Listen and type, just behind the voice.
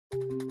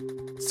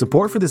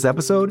Support for this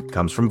episode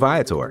comes from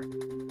Viator.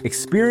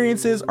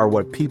 Experiences are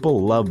what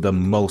people love the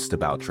most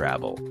about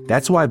travel.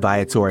 That's why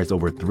Viator has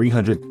over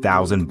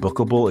 300,000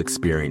 bookable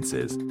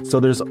experiences,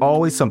 so there's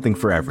always something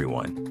for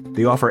everyone.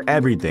 They offer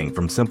everything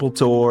from simple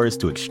tours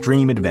to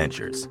extreme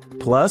adventures.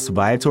 Plus,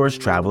 Viator's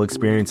travel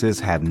experiences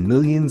have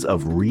millions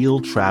of real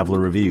traveler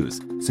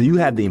reviews, so you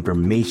have the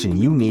information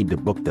you need to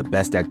book the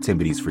best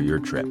activities for your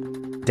trip.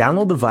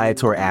 Download the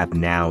Viator app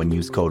now and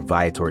use code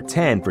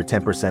Viator10 for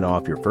 10%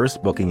 off your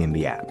first booking in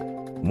the app.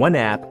 One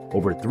app,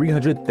 over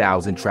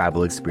 300,000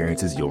 travel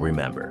experiences you'll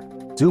remember.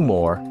 Do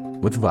more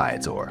with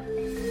Viator.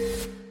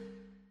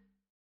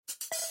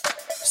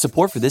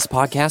 Support for this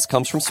podcast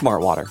comes from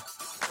Smartwater.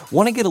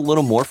 Want to get a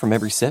little more from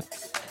every sip?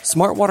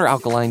 Smartwater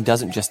Alkaline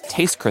doesn't just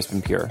taste crisp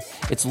and pure.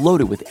 It's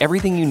loaded with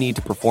everything you need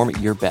to perform at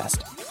your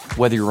best,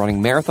 whether you're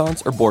running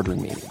marathons or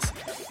boardroom meetings.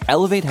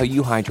 Elevate how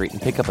you hydrate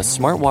and pick up a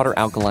Smartwater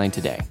Alkaline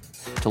today.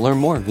 To learn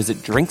more, visit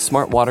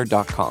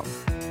drinksmartwater.com.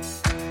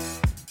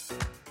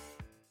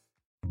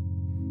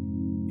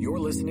 You're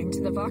listening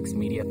to the Vox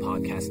Media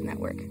Podcast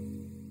Network.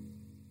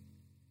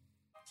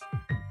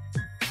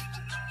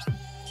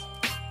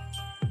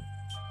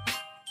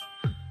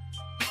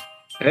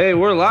 Hey,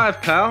 we're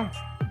live, pal.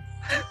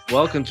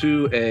 Welcome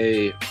to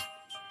I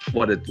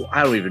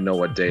don't even know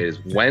what day it is.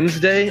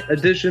 Wednesday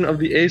edition of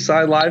the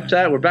A-Side Live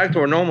Chat. We're back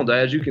to our normal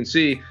day. As you can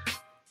see,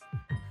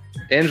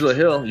 Angela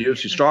Hill,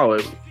 UFC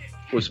strawweight,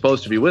 was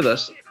supposed to be with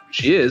us.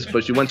 She is,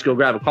 but she went to go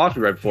grab a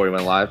coffee right before we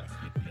went live.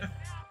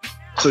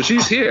 So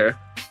she's here.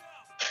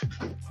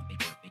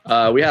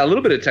 We had a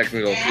little bit of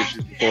technical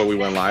issues before we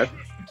went live.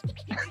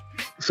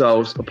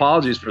 So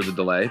apologies for the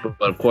delay.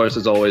 But of course,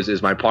 as always,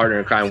 is my partner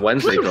in crime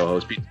Wednesday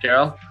co-host, Pete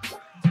Carroll.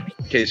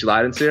 Casey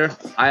Leiden's here.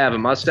 I have a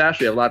mustache.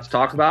 We have a lot to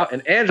talk about.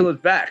 And Angela's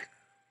back.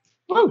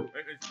 Woo!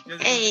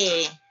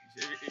 Hey.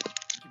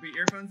 Keep your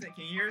earphones in.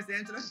 Can you hear us,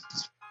 Angela?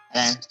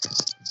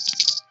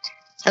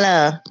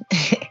 Hello.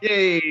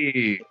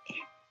 Yay!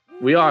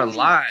 We are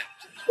live.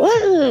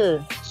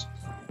 Woo!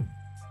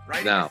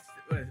 Now.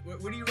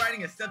 What are you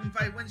riding? A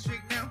 7-fight win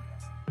streak now?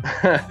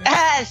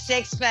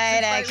 6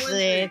 fight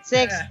actually.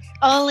 Six. Yeah.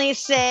 Only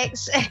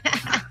 6.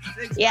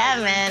 Yeah,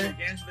 man.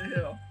 Angela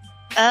Hill.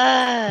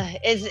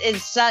 It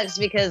sucks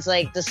because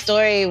like the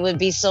story would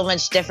be so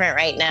much different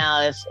right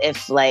now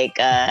if like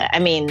I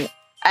mean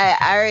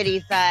I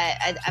already thought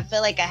I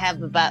feel like I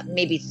have about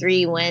maybe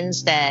 3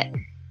 wins that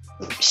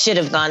should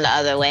have gone the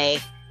other way,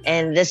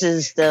 and this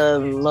is the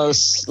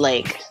most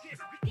like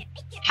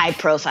high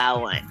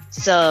profile one.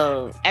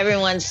 So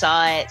everyone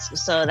saw it,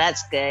 so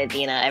that's good.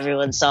 You know,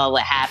 everyone saw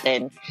what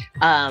happened.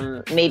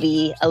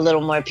 Maybe a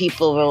little more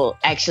people will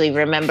actually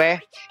remember,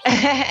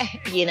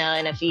 you know,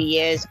 in a few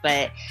years.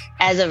 But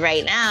as of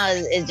right now,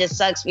 it just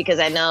sucks because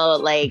I know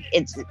like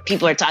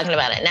people are talking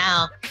about it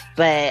now,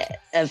 but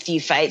a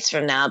few fights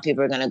from now,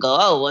 people are going to go,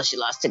 oh, well, she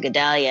lost to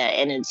Gedalia.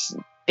 And it's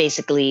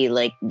basically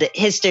like the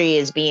history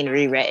is being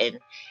rewritten.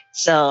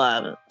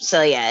 So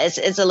yeah,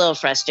 it's a little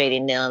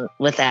frustrating dealing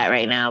with that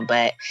right now,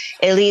 but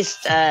at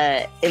least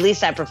I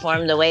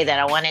performed the way that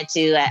I wanted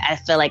to. I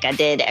feel like I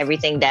did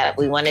everything that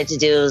we wanted to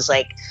do. It was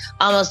like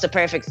almost a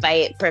perfect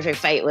fight. Perfect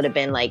fight would have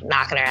been like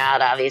knocking her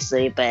out,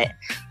 obviously, but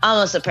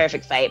almost a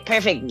perfect fight.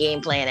 Perfect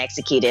game plan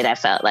executed, I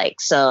felt like.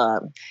 So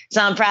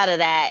I'm proud of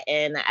that,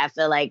 and I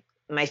feel like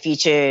my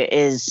future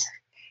is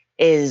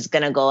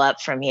gonna go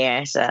up from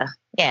here. So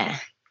yeah.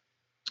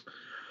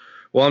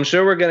 Well, I'm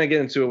sure we're going to get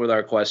into it with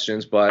our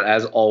questions, but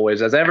as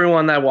always, as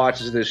everyone that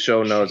watches this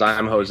show knows,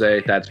 I'm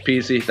Jose. That's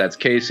PC. That's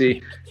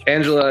Casey.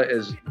 Angela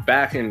is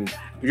back in.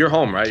 You're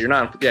home, right? You're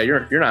not. Yeah,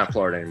 you're not in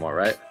Florida anymore,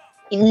 right?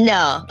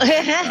 No.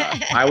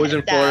 I was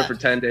in Florida for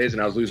 10 days,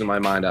 and I was losing my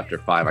mind after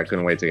 5. I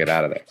couldn't wait to get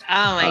out of there.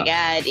 Oh my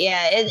God,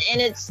 yeah, and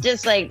it's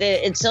just like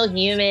it's so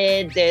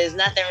humid. There's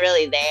nothing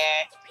really there.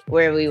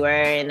 Where we were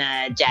in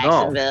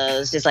Jacksonville. No, it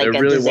was just like a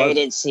really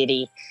deserted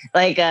city.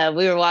 Like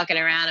we were walking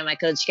around and my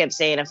coach kept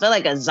saying, I feel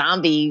like a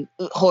zombie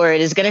horde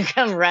is going to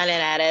come running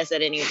at us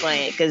at any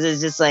point. Cause it's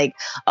just like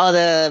all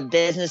the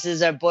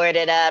businesses are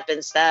boarded up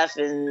and stuff.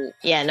 And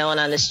yeah, no one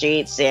on the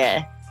streets.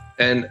 Yeah.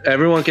 And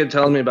everyone kept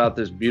telling me about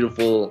this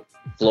beautiful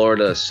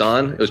Florida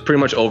sun. It was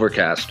pretty much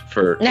overcast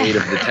for 8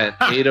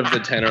 of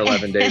the 10 or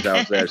 11 days I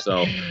was there.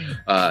 So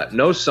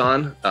no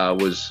sun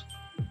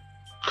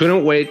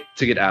couldn't wait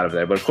to get out of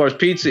there. But of course,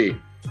 Pete,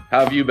 how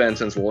have you been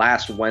since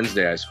last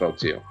Wednesday I spoke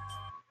to you?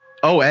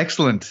 Oh,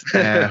 excellent.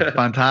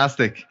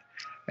 Fantastic.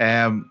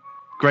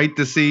 Great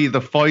to see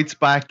the fights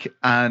back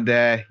and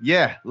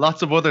yeah,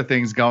 lots of other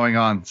things going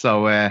on.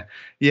 So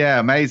yeah,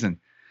 amazing.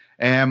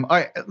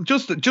 I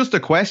just a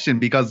question,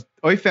 because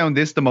I found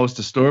this the most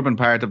disturbing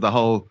part of the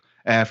whole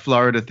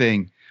Florida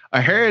thing.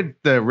 I heard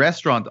the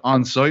restaurant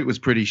on site was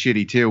pretty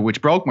shitty too, which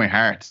broke my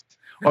heart.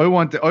 I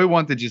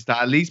wanted just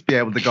to at least be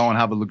able to go and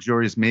have a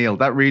luxurious meal.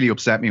 That really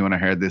upset me when I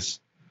heard this.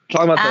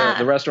 Talking about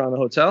the restaurant, the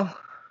hotel?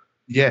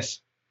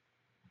 Yes.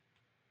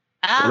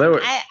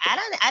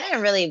 I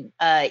didn't really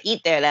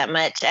eat there that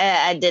much.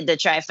 I did the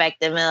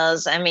trifecta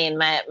meals. I mean,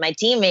 my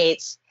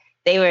teammates,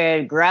 they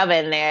were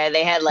grubbing there.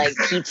 They had like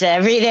pizza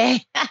every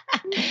day.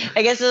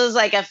 I guess it was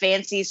like a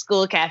fancy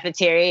school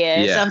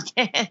cafeteria or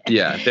something.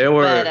 Yeah, there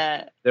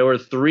were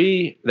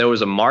three. There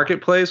was a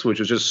marketplace, which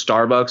was just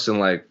Starbucks and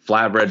like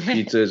flatbread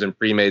pizzas and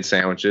pre-made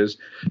sandwiches.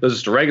 There was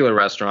just a regular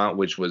restaurant,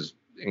 which was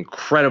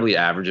incredibly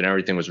average, and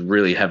everything was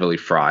really heavily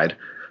fried.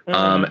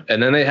 And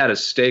then they had a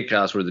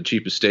steakhouse where the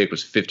cheapest steak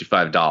was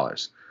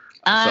 $55.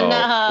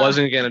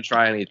 Wasn't going to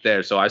try and eat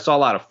there. So I saw a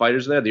lot of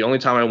fighters there. The only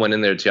time I went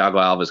in there, Thiago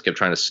Alves kept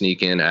trying to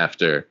sneak in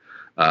after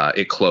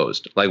it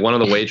closed. Like one of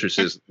the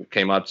waitresses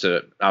came up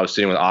to, I was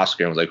sitting with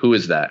Oscar and was like, who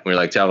is that? And we were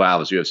like, Thiago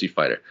Alves, UFC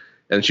fighter.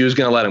 And she was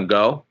going to let him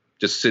go,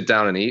 just sit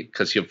down and eat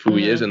because of who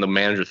he is. And the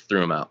manager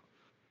threw him out.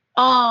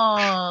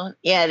 Oh,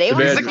 yeah, they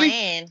were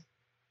playing.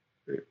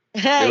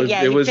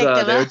 They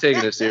were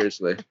taking it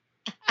seriously.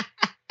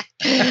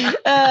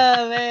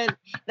 Oh man,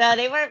 no,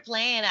 they weren't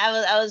playing.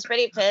 I was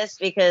pretty pissed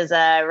because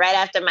right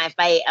after my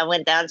fight, I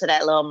went down to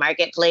that little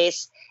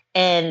marketplace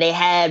and they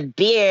had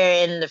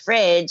beer in the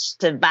fridge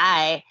to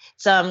buy.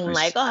 So I'm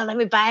like, oh, let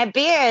me buy a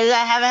beer.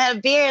 I haven't had a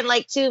beer in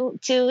like two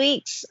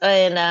weeks,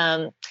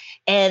 and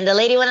the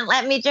lady wouldn't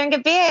let me drink a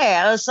beer.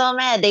 I was so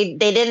mad. They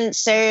didn't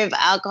serve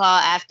alcohol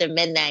after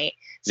midnight.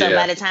 So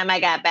by the time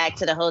I got back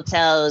to the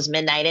hotel, it was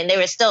midnight, and they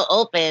were still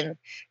open,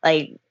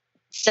 like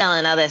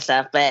selling other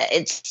stuff, but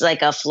it's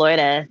like a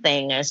Florida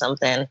thing or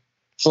something.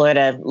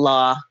 Florida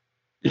law.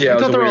 Yeah, I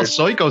thought they're all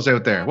psychos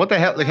out there. What the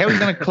hell? Like, how are you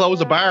going to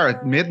close a bar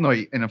at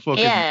midnight in a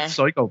fucking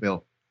psycho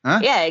bill?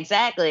 Huh? Yeah,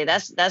 exactly.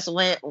 That's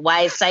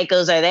why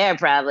psychos are there,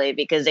 probably,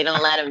 because they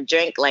don't let them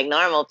drink like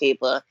normal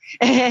people.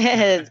 So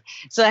it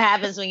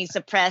happens when you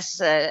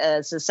suppress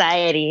a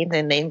society,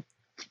 then they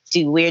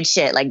do weird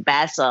shit like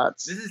bath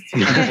salts. This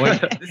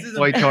is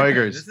White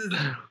tigers.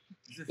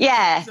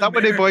 Yeah. Is that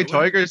when they buy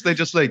tigers? They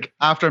just like,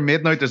 after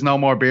midnight, there's no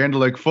more beer, and they're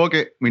like, fuck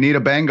it, we need a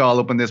Bengal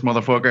up in this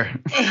motherfucker.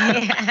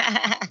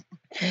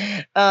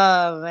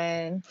 Oh,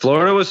 man.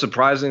 Florida was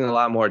surprisingly a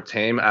lot more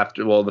tame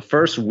after, the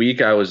first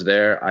week I was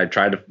there,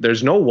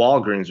 there's no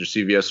Walgreens or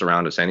CVS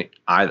around us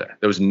either.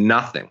 There was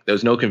nothing. There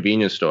was no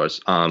convenience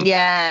stores.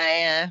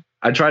 Yeah.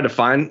 I tried to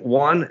find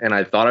one, and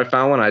I thought I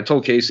found one. I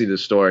told Casey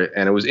this story,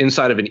 and it was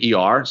inside of an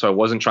ER, so I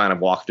wasn't trying to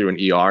walk through an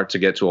ER to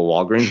get to a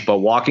Walgreens. But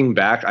walking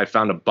back, I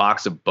found a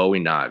box of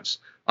Bowie knives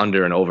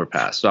under an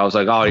overpass. So I was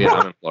like, oh, yeah,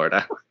 I'm in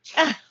Florida.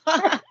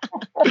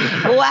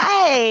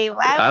 Why?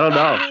 I don't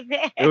know.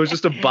 It was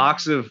just a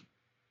box of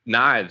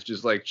knives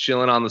just like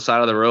chilling on the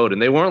side of the road.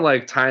 And they weren't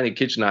like tiny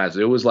kitchen knives.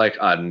 It was like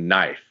a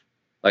knife.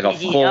 Like a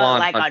full-on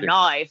like hunting. a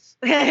knife.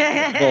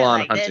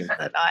 Full-on hunting.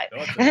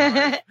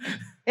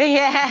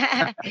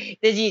 Yeah.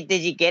 Did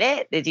you get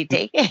it? Did you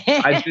take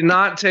it? I did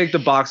not take the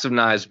box of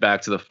knives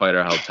back to the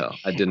fighter hotel.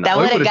 I did not. That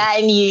would have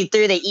gotten you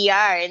through the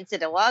ER into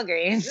the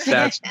Walgreens.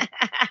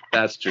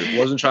 That's true.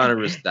 Wasn't trying to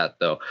risk that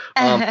though.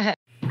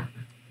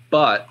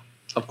 But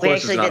of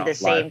course, we actually did the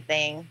same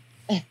thing.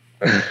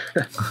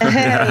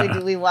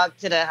 we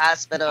walked to the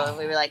hospital and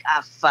we were like,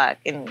 fuck,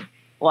 and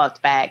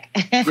walked back.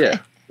 Yeah.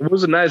 It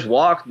was a nice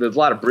walk. There's a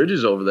lot of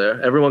bridges over there.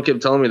 Everyone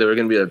kept telling me there were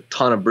going to be a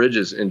ton of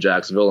bridges in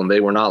Jacksonville, and they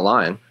were not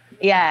lying.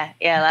 Yeah,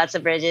 lots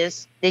of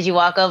bridges. Did you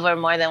walk over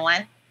more than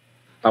one?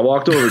 I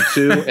walked over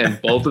two,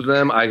 and both of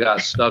them I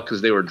got stuck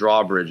because they were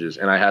drawbridges,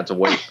 and I had to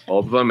wait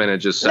for both of them, and it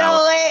just sounded.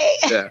 No way.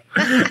 Yeah.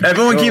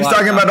 Everyone keeps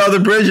talking about other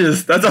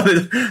bridges. That's all.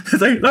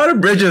 It's like a lot of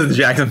bridges in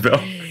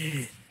Jacksonville.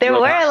 There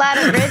were a lot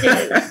of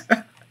bridges.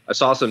 I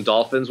saw some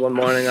dolphins one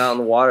morning out in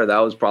the water. That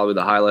was probably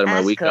the highlight of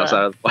my week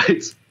outside of the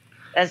fights.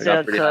 That's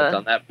so cool.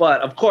 On that.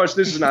 But of course,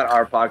 this is not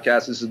our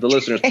podcast. This is the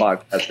listeners'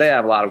 podcast. They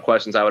have a lot of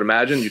questions, I would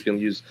imagine. You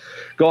can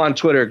go on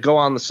Twitter, go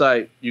on the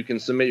site. You can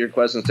submit your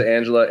questions to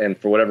Angela, and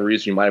for whatever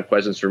reason, you might have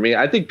questions for me.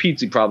 I think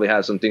Pizzi probably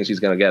has some things he's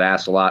going to get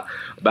asked a lot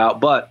about.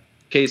 But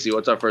Casey,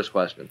 what's our first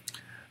question?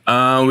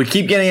 We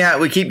keep getting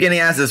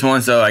asked this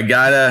one, so we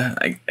gotta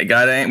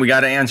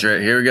answer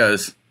it. Here it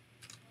goes.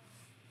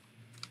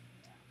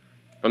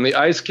 From the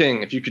Ice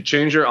King, if you could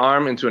change your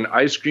arm into an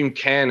ice cream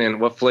cannon,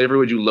 what flavor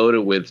would you load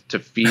it with to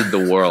feed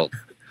the world?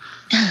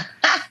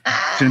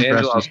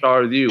 Angela, I'll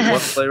start with you.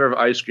 What flavor of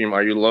ice cream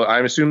are you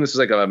I assume this is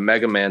like a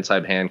Mega Man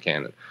type hand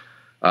cannon.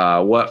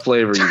 What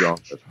flavor are you going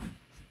with?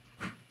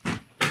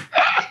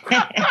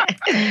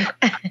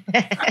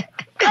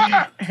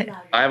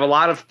 I have a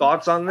lot of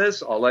thoughts on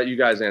this. I'll let you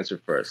guys answer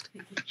first.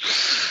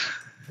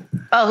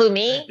 Oh, who,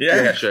 me?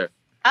 Yeah, sure.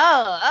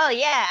 Oh,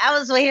 yeah. I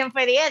was waiting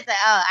for the answer.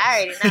 Oh,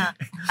 I already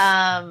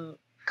know.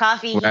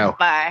 Coffee Heath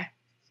Bar.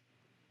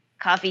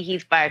 Coffee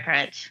Heath Bar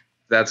Crunch.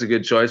 That's a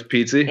good choice,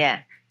 Pizzi.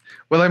 Yeah.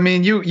 Well, I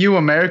mean, you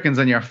Americans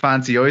and your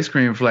fancy ice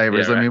cream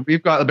flavors. Yeah, right. I mean,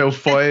 we've got about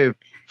 5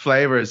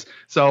 flavors.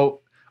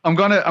 So I'm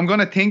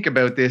gonna think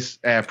about this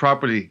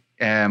properly.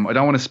 I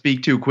don't want to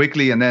speak too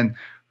quickly and then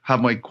have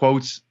my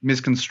quotes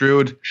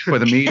misconstrued by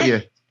the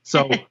media.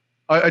 So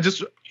I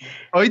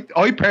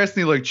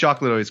personally like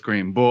chocolate ice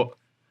cream, but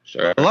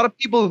sure. A lot of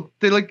people,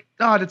 they like,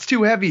 that's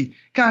too heavy.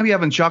 Can't be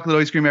having chocolate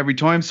ice cream every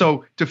time.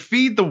 So to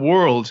feed the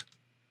world,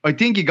 I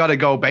think you got to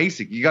go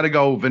basic. You got to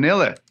go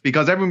vanilla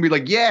because everyone be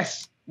like,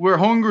 yes, we're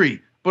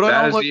hungry, but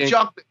I don't like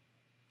chocolate.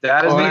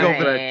 That is Boring.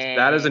 incorrect.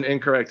 That is an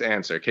incorrect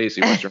answer.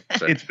 Casey, what's your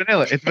answer? It's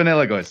vanilla. It's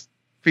vanilla, guys.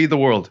 Feed the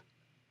world.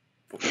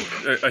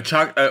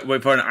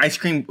 Wait, for an ice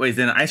cream. Wait, is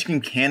it an ice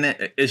cream can?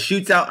 It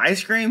shoots out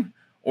ice cream,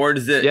 or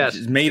is it Yes.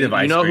 it's made of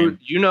ice cream?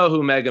 You know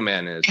who Mega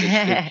Man is.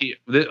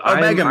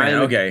 Mega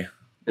Man. Okay.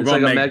 It's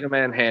like a Mega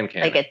Man hand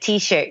cannon. Like a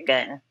t-shirt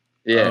gun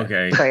yeah.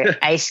 Okay. for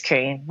ice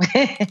cream.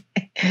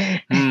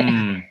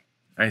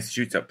 Ice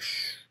shoots up.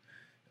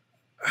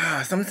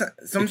 Some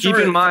Keep sort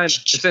in of, mind,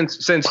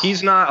 since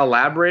he's not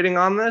elaborating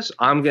on this,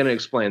 I'm going to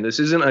explain. This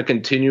isn't a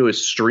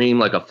continuous stream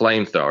like a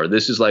flamethrower.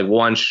 This is like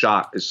one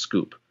shot is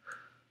scoop.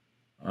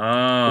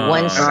 Oh.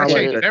 One That scoop.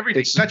 changes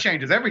everything. That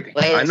changes everything.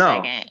 Wait I a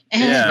know. second.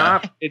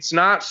 Yeah. It's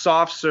not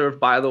soft serve,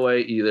 by the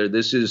way, either.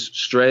 This is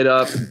straight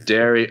up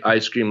dairy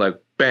ice cream, like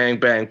bang,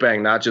 bang,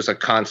 bang, not just a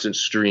constant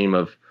stream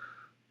of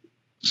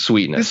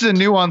sweetness. This is a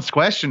nuanced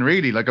question,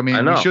 really. Like, I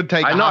mean, we should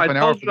take I know. half I an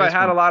hour told for you I this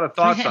had one. a lot of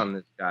thoughts on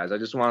this, guys. I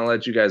just want to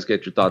let you guys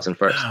get your thoughts in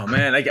first. Oh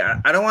man, like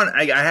I don't want.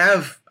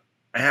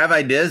 I have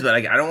ideas, but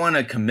I don't want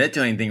to commit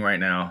to anything right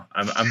now.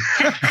 I'm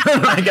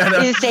I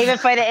gotta. You save it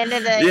for the end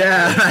of the.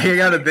 Yeah, I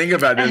gotta think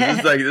about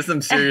this. This is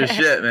some serious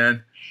shit,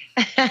 man.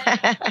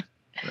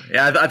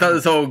 Yeah, I thought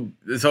this whole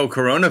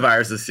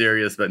coronavirus is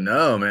serious, but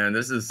no, man.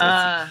 This is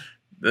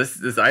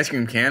this ice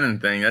cream cannon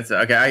thing. That's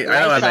okay. I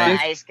don't have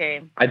ice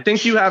cream. I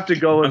think you have to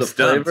go with I'm the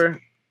stumped.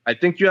 flavor. I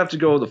think you have to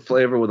go with the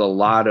flavor with a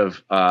lot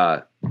of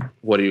a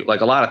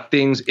lot of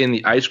things in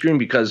the ice cream,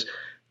 because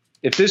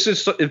if this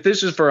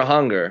is for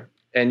hunger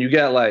and you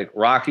get like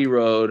Rocky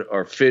Road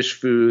or Fish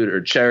Food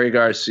or Cherry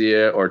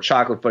Garcia or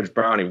Chocolate Fudge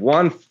Brownie,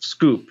 one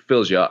scoop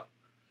fills you up.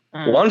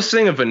 One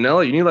thing of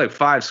vanilla, you need like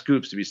 5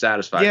 scoops to be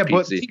satisfied. Yeah,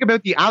 but Pete. think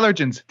about the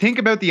allergens. Think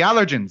about the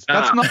allergens.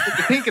 That's not what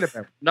you're thinking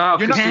about. No,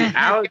 You're because the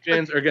not-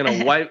 allergens are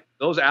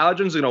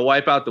gonna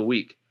wipe out the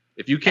week.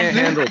 If you can't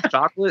handle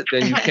chocolate,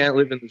 then you can't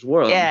live in this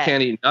world. Yeah. You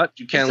can't eat nuts.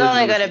 You can't It's live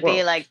only in this going to world.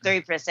 be like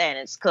 3%.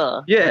 It's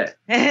cool. Yeah.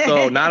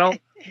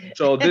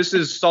 So this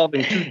is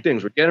solving 2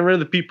 things. We're getting rid of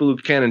the people who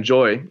can't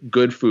enjoy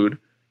good food,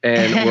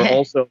 and we're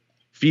also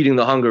feeding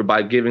the hunger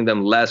by giving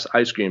them less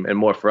ice cream and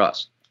more for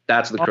us.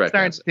 That's the correct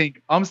answer.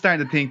 I'm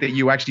starting to think that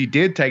you actually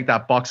did take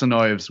that box of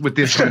knives with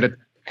this kind of.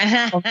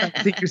 I'm starting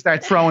to think you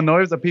start throwing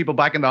knives at people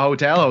back in the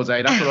hotel,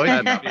 Jose. That's what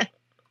I think.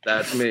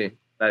 That's me.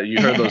 You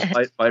heard those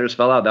fighters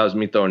fell out. That was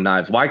me throwing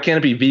knives. Why can't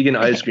it be vegan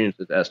ice cream,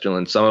 says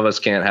Esterlin? Some of us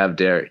can't have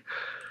dairy.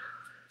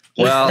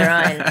 Well,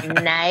 Throwing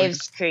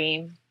knives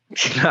cream.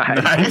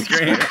 ice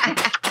cream.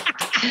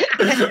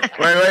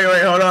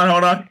 Wait.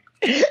 Hold on.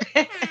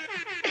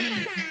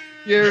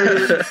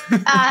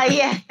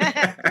 Yeah.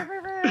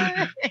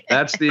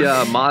 That's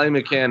the Molly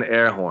McCann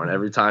air horn.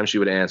 Every time she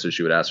would answer,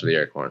 she would ask for the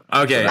air horn.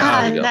 Okay.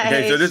 Nice.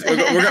 Okay. So this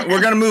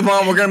we're gonna move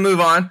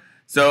on.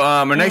 So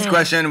our next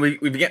question,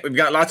 we've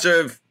got lots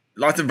of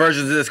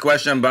versions of this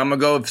question, but I'm gonna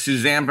go with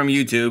Suzanne from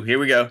YouTube. Here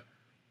we go.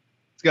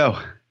 Let's go.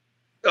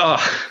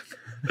 Oh.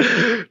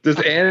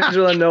 Does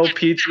Angela know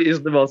Peachy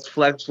is the most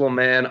flexible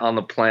man on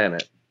the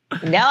planet?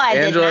 No, I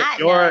Angela, did not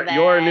know that.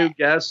 you're a new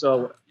guest,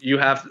 so you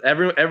have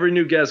every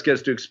new guest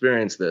gets to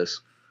experience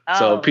this. Oh,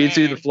 So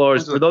Peachy, man. the floor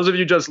is for those of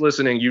you just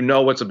listening. You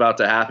know what's about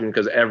to happen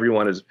because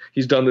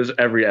he's done this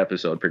every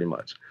episode pretty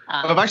much.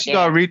 Oh, I've actually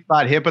got a really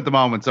bad hip at the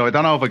moment, so I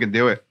don't know if I can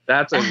do it.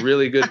 That's a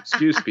really good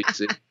excuse,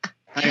 Peachy.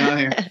 Hang on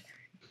here.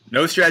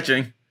 No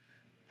stretching.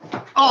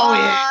 Oh,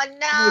 yeah.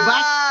 no.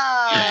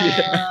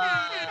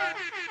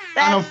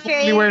 And I'm That's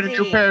finally wearing a new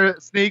crazy. pair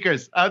of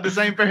sneakers. I have the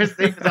same pair of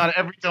sneakers on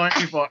every time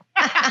before.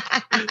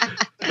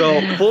 So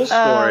full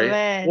story,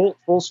 man.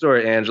 full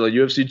story, Angela.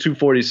 UFC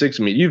 246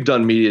 meet. You've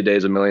done media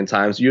days a million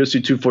times.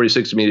 UFC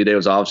 246 media day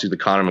was obviously the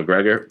Conor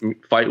McGregor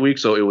fight week,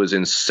 so it was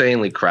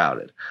insanely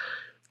crowded.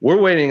 We're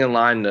waiting in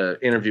line to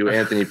interview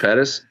Anthony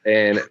Pettis,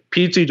 and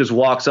PT just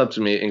walks up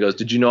to me and goes,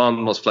 "Did you know I'm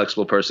the most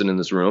flexible person in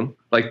this room?"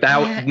 Like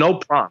that, no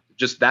prompt.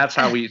 Just that's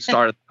how we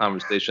started the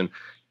conversation.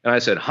 And I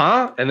said,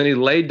 "Huh?" And then he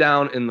laid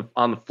down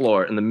on the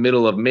floor in the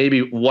middle of maybe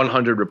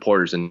 100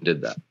 reporters and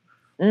did that.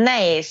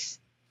 Nice.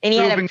 And you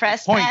had a Proving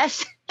press point.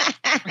 pass?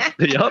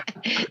 Yup.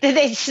 Did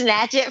they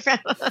snatch it from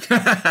him?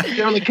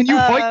 They were like, "Can you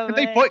fight? Can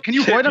they man. fight? Can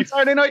you fight on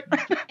Saturday night?"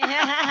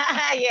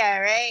 Yeah,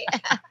 right?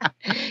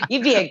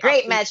 You'd be a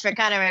great match for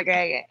Conor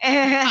McGregor.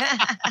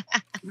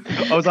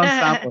 I was on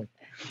standby.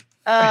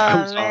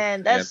 Oh, sorry,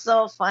 man. That's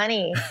so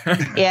funny.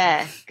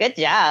 Yeah. Good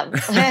job.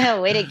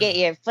 Way to get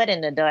your foot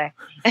in the door.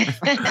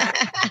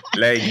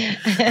 Leg.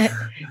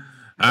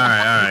 All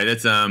right.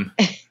 That's Do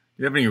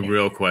you have any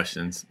real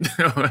questions?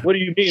 What do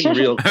you mean,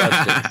 real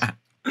questions?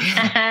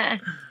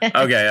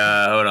 Okay,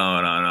 hold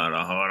on.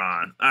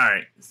 All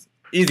right,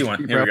 easy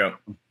one. Here we go.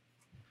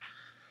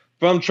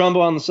 From Trumbo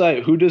on the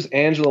site, who does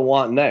Angela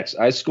want next?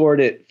 I scored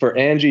it for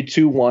Angie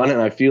 2-1,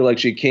 and I feel like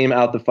she came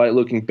out the fight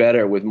looking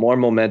better with more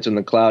momentum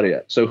than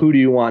Claudia. So who do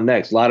you want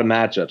next? A lot of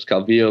matchups,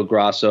 Calvillo,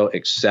 Grasso,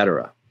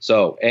 etc.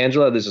 So,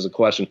 Angela, this is a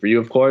question for you,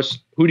 of course.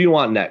 Who do you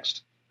want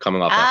next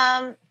coming off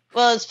that?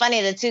 Well, it's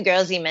funny. The 2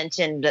 girls you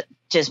mentioned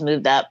just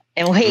moved up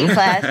in weight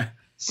class.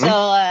 So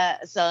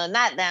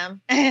not them,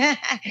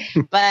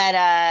 but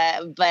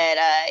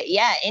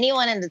yeah,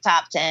 anyone in the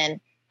top 10.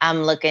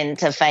 I'm looking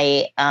to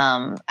fight.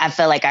 I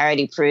feel like I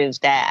already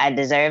proved that I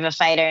deserve a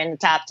fighter in the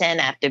top 10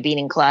 after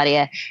beating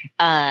Claudia.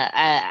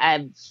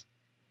 I'm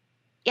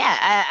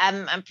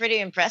pretty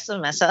impressed with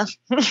myself.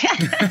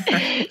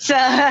 So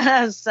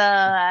I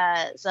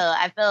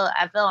feel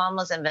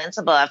almost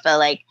invincible. I feel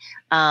like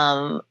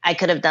I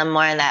could have done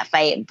more in that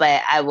fight,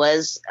 but I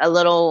was a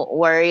little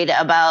worried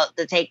about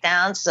the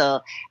takedown.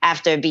 So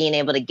after being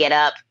able to get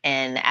up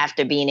and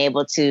after being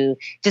able to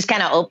just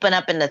kind of open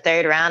up in the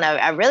third round,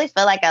 I really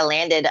feel like I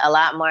landed a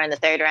lot more in the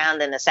third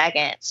round than the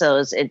second. So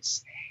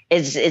it's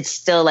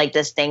still like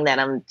this thing that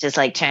I'm just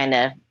like trying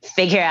to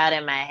figure out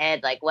in my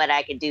head, like what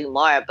I could do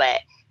more.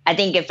 But I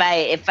think if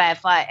I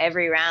fought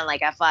every round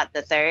like I fought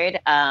the third,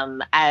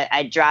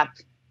 I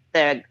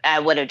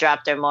would have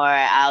dropped her more.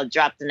 I'll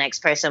drop the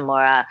next person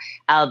more.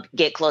 I'll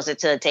get closer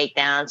to a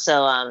takedown.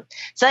 So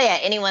yeah,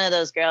 any one of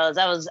those girls.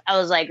 I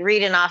was like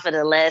reading off of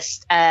the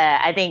list.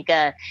 I think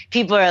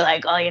people are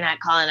like, oh, you're not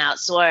calling out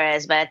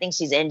Suarez, but I think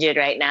she's injured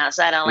right now,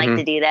 so I don't like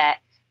to do that.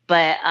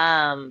 But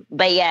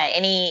yeah,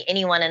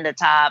 anyone in the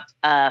top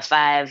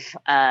 5,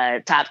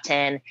 top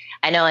 10.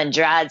 I know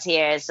Andrade's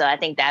here, so I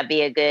think that'd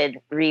be a good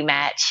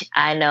rematch.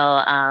 I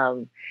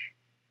know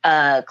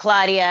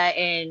Claudia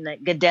and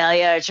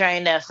Gadelha are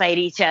trying to fight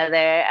each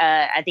other.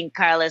 I think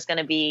Carla's going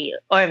to be,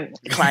 or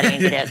Claudia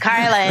and Gadelha,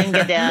 Carla and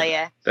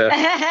Gadelha.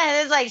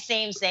 It's like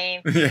same.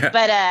 Yeah.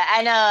 But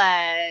I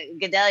know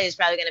Gadelha is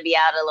probably going to be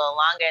out a little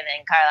longer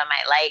than Carla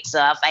might like, so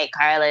I'll fight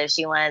Carla if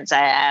she wants.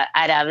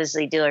 I'd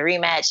obviously do a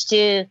rematch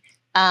too.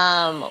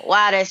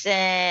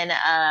 Watterson,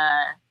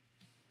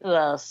 who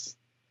else?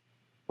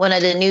 One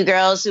of the new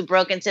girls who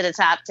broke into the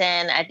top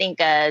 10. I think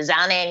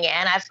Zhao Nan.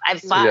 I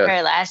fought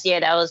her last year.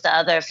 That was the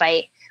other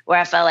fight where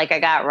I felt like I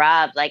got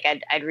robbed. Like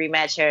I'd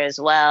rematch her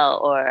as well.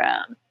 Or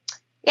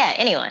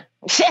anyone.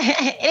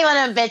 Anyone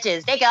of them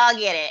bitches. They can all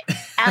get it.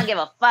 I don't give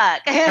a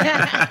fuck.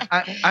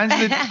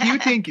 Angela,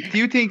 do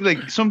you think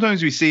like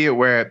sometimes we see it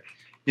where,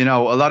 you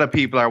know, a lot of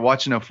people are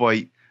watching a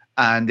fight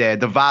and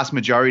the vast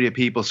majority of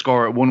people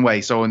score it one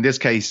way. So in this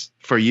case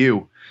for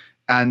you,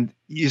 and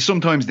you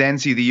sometimes then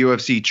see the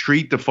UFC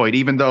treat the fight,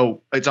 even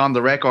though it's on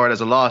the record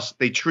as a loss,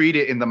 they treat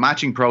it in the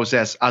matching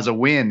process as a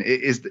win.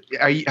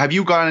 Have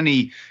you got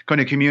any kind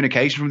of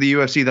communication from the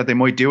UFC that they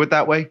might do it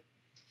that way?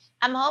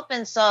 I'm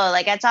hoping so.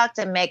 Like I talked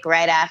to Mick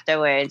right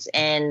afterwards,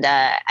 and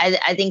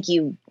I think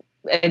you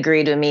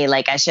agreed with me.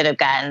 Like I should have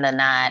gotten the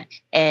nod,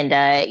 and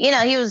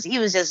he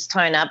was just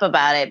torn up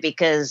about it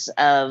because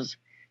of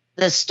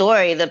the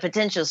story, the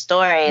potential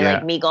story,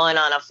 like me going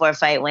on a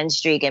 4-fight win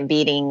streak and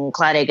beating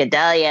Claudia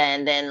Gadelha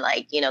and then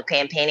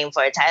campaigning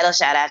for a title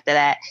shot after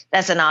that.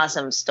 That's an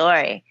awesome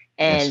story.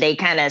 And they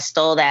kind of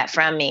stole that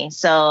from me.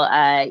 So,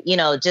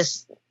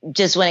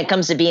 just when it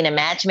comes to being a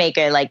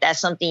matchmaker, like that's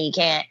something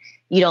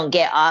you don't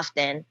get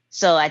often.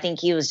 So I think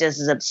he was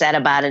just as upset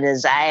about it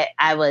as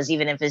I was,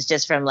 even if it's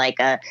just from like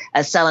a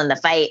selling the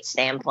fight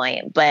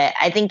standpoint. But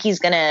I think he's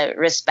going to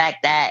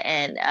respect that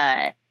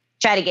and,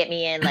 try to get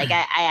me in. Like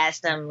I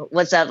asked him,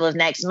 what's up with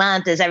next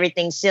month? Is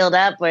everything sealed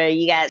up where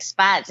you got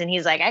spots? And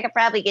he's like, I could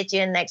probably get you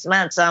in next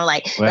month. So I'm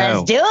like,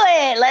 Let's do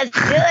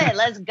it.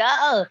 Let's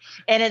go.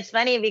 And it's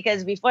funny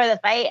because before the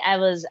fight, I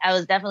was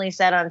definitely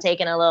set on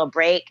taking a little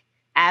break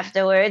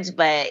afterwards.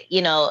 But,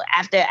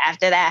 after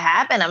that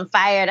happened, I'm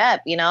fired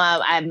up.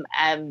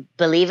 I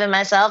believe in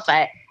myself.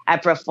 I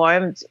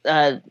performed,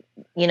 I've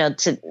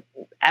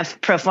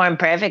performed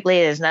perfectly.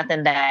 There's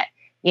nothing that,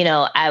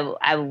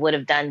 I would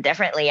have done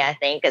differently, I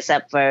think,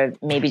 except for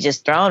maybe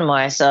just throwing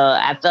more. So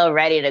I feel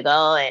ready to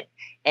go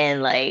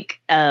and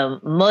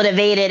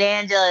motivated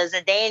Angela is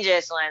a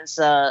dangerous one.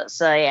 So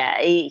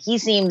yeah, he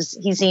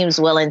seems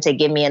willing to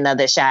give me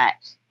another shot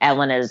at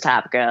one of the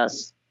top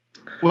girls.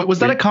 Was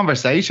that a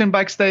conversation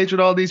backstage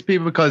with all these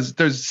people? Because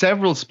there's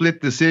several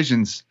split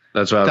decisions.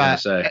 That's what I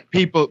was going to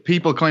say.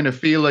 People kind of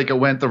feel like it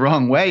went the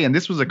wrong way. And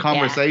this was a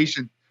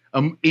conversation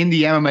in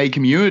the MMA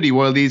community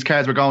while these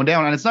cards were going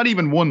down, and it's not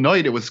even one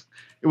night. It was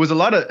a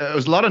lot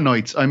of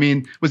nights. I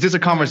mean, was this a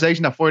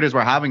conversation that fighters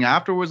were having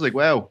afterwards? Like,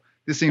 wow,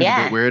 this seems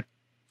a bit weird.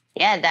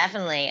 Yeah,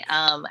 definitely.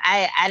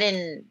 I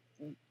didn't.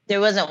 There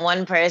wasn't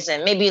one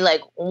person, maybe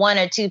like one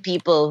or two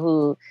people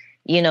who,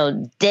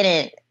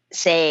 didn't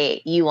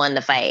say you won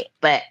the fight,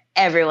 but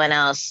everyone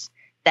else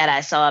that I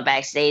saw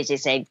backstage, they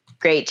said,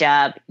 great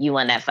job, you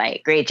won that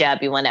fight. Great job,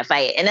 you won that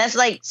fight. And that's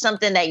like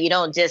something that you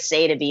don't just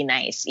say to be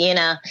nice,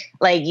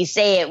 Like you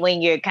say it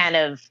when you're kind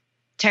of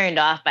turned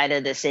off by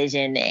the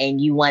decision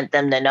and you want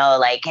them to know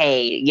like,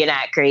 hey, you're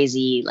not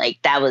crazy. Like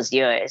that was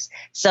yours.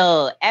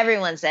 So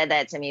everyone said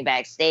that to me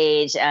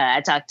backstage.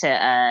 I talked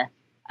to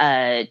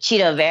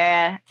Chito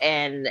Vera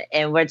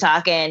and we're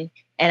talking.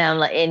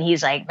 And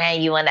he's like,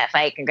 man, you won that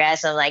fight.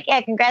 Congrats. I'm like,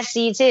 yeah, congrats to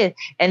you too.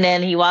 And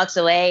then he walks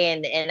away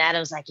and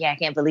Adam's like, yeah, I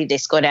can't believe they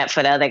scored that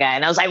for the other guy.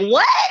 And I was like,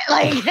 what?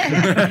 Like,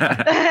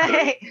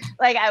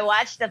 like I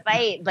watched the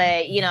fight, but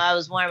I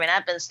was warming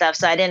up and stuff.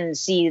 So I didn't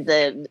see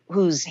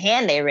whose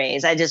hand they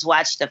raised. I just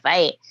watched the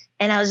fight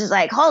and I was just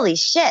like, holy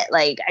shit.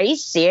 Like, are you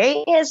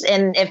serious?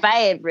 And if I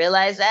had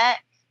realized that,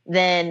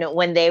 then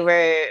when they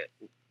were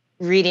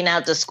reading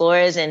out the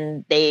scores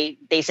and they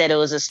said it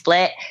was a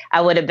split,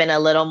 I would have been a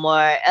little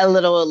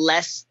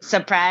less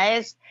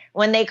surprised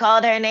when they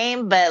called her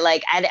name. But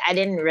like, I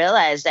didn't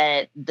realize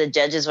that the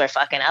judges were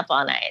fucking up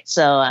all night.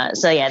 So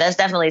yeah, that's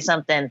definitely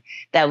something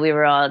that we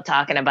were all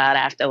talking about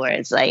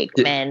afterwards. Like,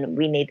 man,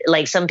 we need,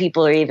 like, some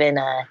people are even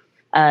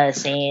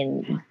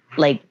saying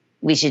like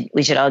we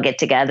should all get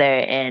together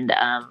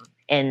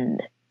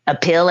and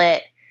appeal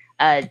it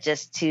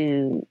just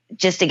to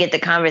get the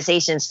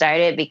conversation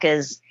started,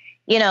 because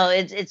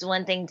it's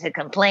one thing to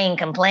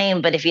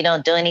complain, but if you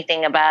don't do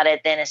anything about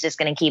it, then it's just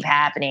going to keep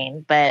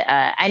happening. But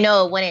I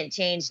know it wouldn't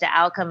change the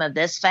outcome of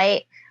this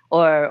fight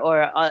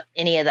or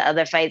any of the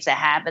other fights that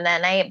happened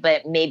that night,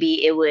 but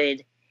maybe it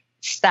would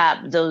stop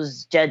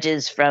those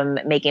judges from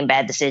making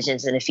bad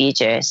decisions in the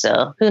future.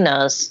 So who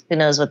knows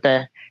what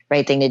the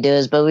right thing to do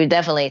is, but we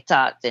definitely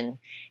talked and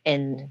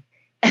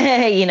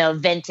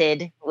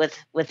vented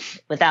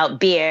without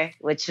beer,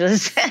 which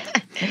was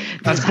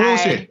that's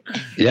bullshit.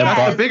 Yeah,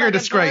 that's a bigger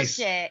disgrace.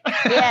 Bullshit.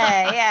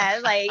 Yeah.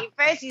 Like,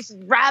 first you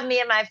robbed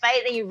me of my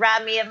fight, then you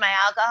robbed me of my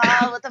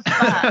alcohol. What the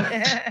fuck?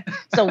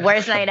 It's the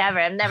worst night ever.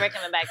 I'm never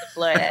coming back to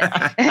Florida.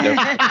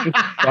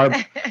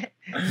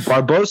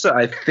 Barbosa,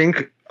 I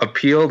think,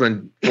 appealed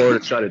and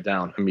Florida shut it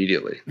down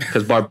immediately,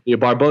 because the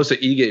Barbosa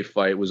Ige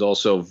fight was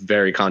also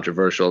very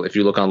controversial. If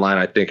you look online,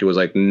 I think it was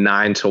like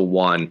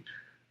 9-1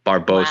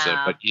 Barbosa,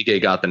 wow. But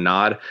Ige got the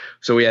nod.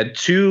 So we had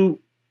two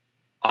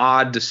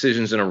odd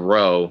decisions in a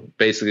row,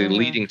 basically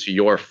leading to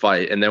your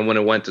fight. And then when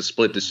it went to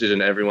split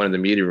decision, everyone in the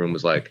media room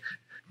was like,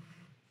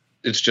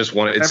 it's just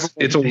one.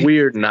 It's a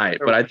weird night,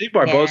 but I think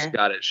Barbosa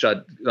got it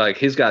shut. Like,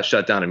 his got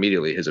shut down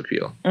immediately. His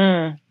appeal.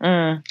 Yeah,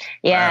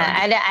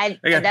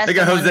 they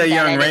got Jose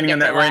Young raining on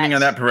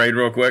that parade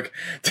real quick.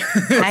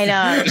 I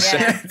know.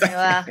 Yeah.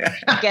 Well,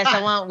 I guess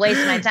I won't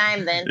waste my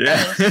time then.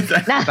 Yeah.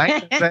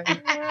 Thanks.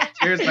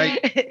 Cheers,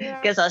 mate.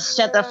 Guess I'll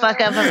shut the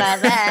fuck up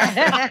about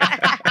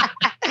that.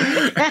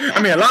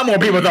 I mean, a lot more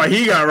people thought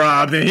he got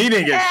robbed and he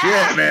didn't get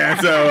shit, man.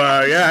 So,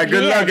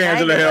 good luck,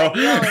 Angela Hill.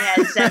 You only had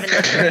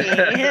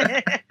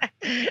 7-3.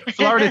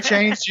 Florida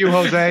changed you,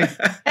 Jose.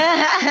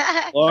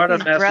 Florida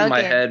messed with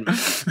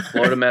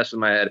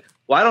my head.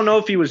 Well, I don't know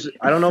if he was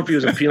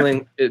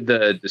appealing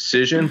the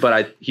decision,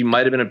 but he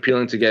might have been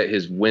appealing to get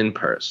his win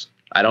purse.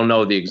 I don't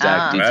know the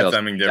exact details.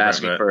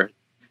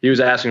 He was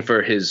asking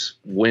for his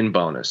win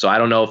bonus. So I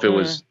don't know if it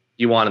was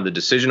he wanted the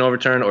decision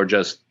overturned or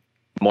just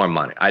more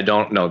money. I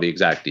don't know the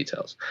exact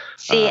details.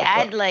 See,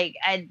 I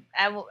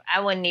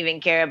wouldn't even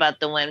care about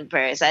the win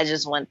purse. I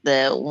just want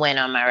the win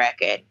on my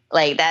record.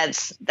 Like,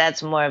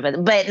 that's more of a.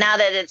 But now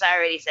that it's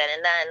already said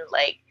and done,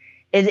 like,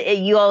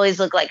 you always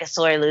look like a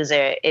sore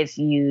loser if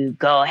you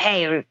go,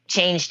 hey,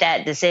 change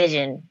that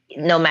decision,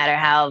 no matter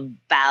how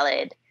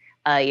valid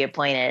your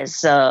point is.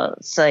 So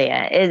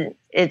yeah,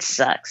 it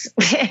sucks.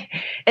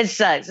 It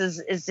sucks.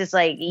 It's just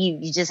like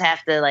you just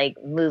have to like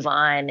move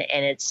on,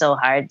 and it's so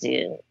hard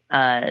to.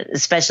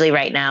 Especially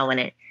right now when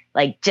it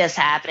like just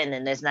happened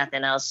and there's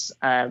nothing else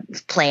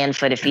planned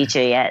for the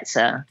future yet.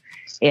 So,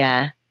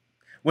 yeah.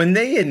 When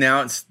they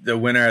announced the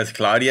winner as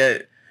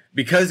Claudia,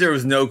 because there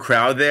was no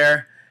crowd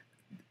there,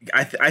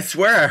 I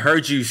swear I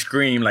heard you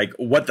scream like,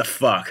 "What the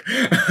fuck?"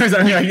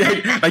 I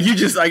mean, like you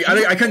just like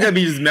I couldn't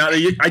be just mad.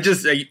 I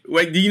just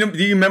wait. Do you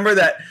remember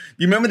that? Do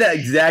you remember that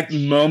exact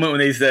moment when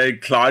they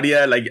said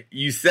Claudia? Like,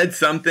 you said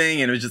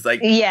something and it was just like,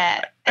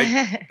 yeah.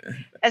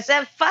 I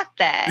said, fuck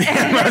that.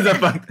 I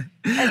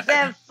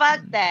said,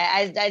 fuck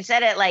that. I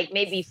said it like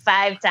maybe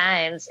 5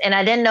 times and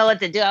I didn't know what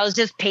to do. I was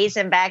just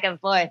pacing back and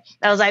forth.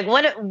 I was like,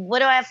 what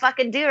do I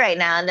fucking do right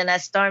now? And then I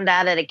stormed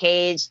out of the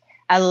cage.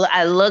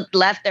 I looked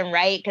left and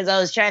right because I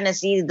was trying to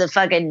see the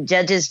fucking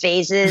judges'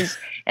 faces.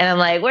 And I'm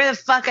like, where the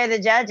fuck are the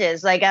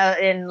judges? Like,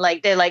 and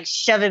like, they're like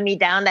shoving me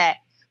down that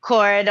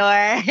corridor,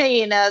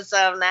 so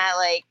I'm not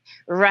like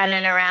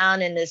running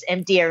around in this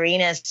empty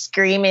arena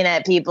screaming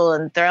at people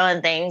and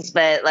throwing things.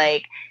 But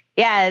like,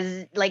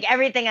 yeah, like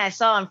everything I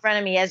saw in front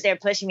of me as they're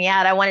pushing me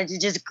out, I wanted to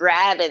just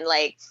grab and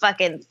like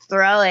fucking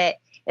throw it.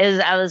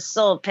 I was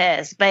so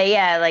pissed. But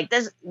yeah, like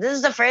this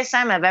is the first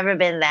time I've ever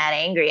been that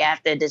angry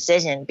after a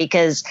decision,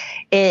 because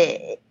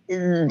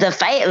the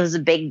fight was a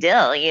big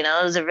deal. It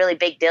was a really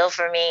big deal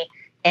for me.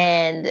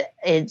 And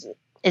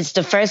it's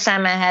the first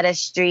time I had a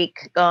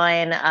streak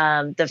going,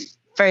 the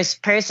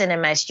first person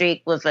in my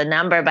streak with a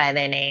number by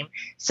their name.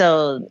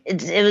 So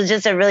it was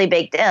just a really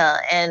big deal.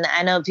 And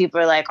I know people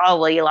are like, oh,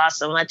 well, you lost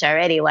so much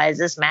already. Why does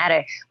this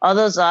matter? All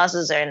those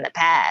losses are in the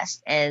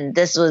past. And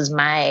this was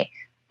my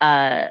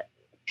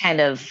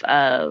kind of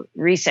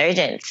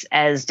resurgence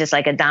as just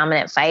like a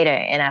dominant fighter.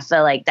 And I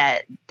feel like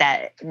that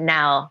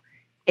now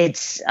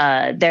it's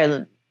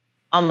they're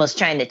almost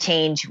trying to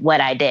change what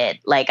I did.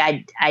 Like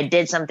I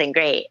did something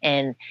great,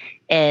 and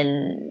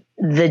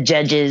the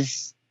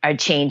judges are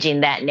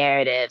changing that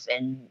narrative,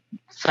 and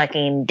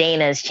fucking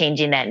Dana's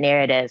changing that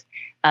narrative,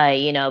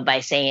 by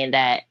saying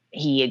that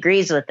he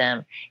agrees with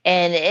them.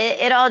 And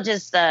it all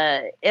just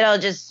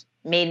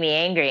made me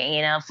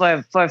angry,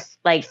 for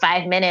like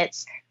 5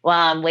 minutes.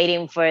 while I'm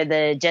waiting for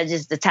the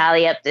judges to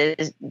tally up their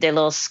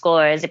little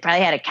scores. They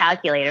probably had a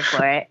calculator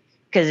for it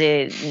because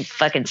it's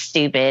fucking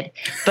stupid.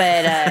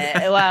 But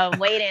while I'm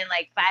waiting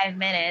like 5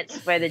 minutes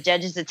for the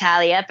judges to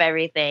tally up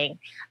everything,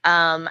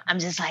 I'm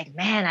just like,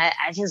 man,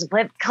 I just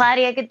whipped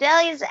Claudia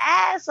Gadelia's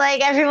ass.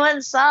 Like,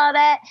 everyone saw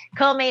that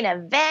co-main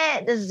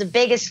event. This is the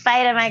biggest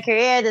fight of my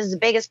career. This is the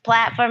biggest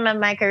platform of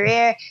my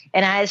career.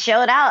 And I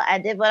showed out. I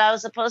did what I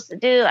was supposed to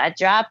do. I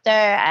dropped her.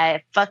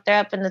 I fucked her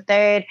up in the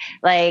third.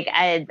 Like,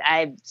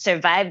 I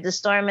survived the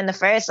storm in the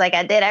first. Like,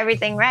 I did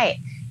everything right.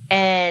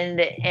 And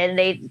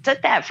they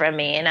took that from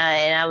me, and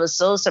I was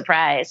so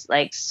surprised,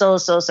 like so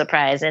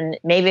surprised. And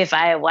maybe if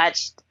I had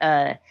watched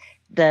the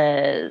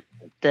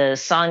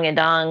Song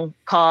Yadong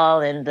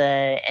call and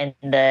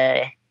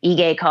the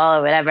Ige call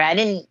or whatever, I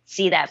didn't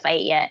see that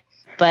fight yet.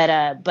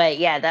 But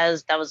yeah,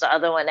 that was the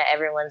other one that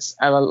everyone's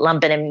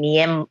lumping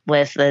me in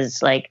with,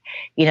 was like,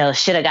 you know,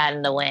 should have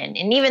gotten the win.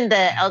 And even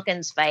the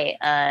Elkins fight,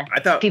 I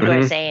thought people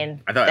are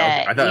saying I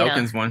thought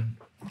Elkins won.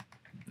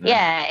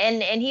 Yeah,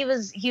 and he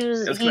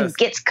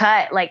gets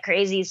cut like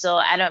crazy, so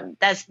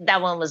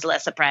that one was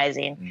less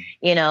surprising,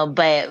 you know,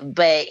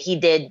 but he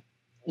did,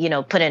 you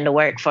know, put into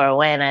work for a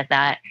win, I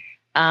thought.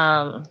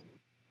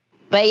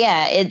 But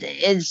yeah,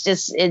 it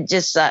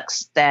just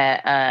sucks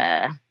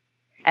that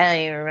I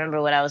don't even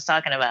remember what I was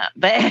talking about,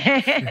 but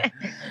yeah,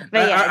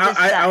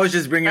 I was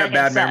just bringing up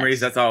bad memories.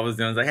 That's all I was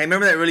doing. I was like, hey,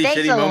 remember that really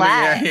shitty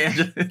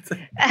moment? Yeah.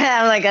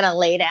 I'm like gonna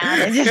lay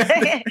down and just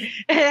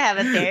have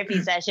a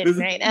therapy session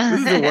right now. This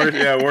is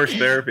the worst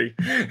therapy.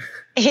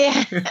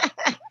 Yeah.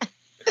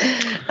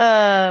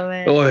 Oh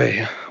man.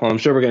 Boy, well, I'm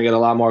sure we're gonna get a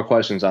lot more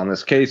questions on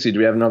this. Casey, do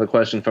we have another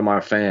question from our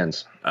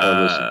fans?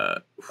 Yes,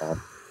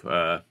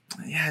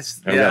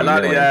 a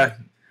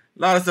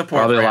lot of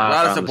support. A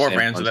lot of support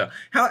for Angela.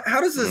 How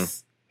does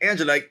this?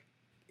 Angela, like,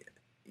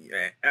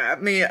 I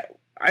mean,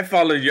 I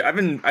followed you. I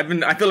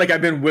feel like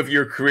I've been with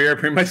your career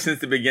pretty much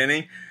since the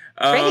beginning.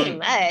 Pretty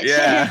much.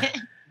 Yeah.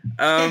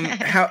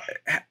 How?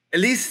 At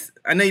least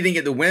I know you didn't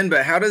get the win,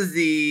 but how does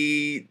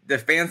the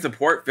fan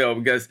support feel?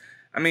 Because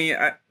I mean,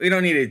 we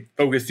don't need to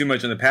focus too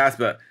much on the past,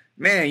 but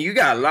man, you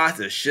got lots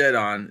of shit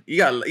on. You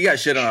got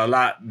shit on a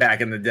lot back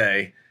in the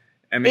day.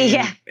 I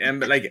mean, and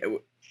like,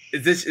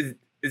 is this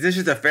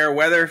just a fair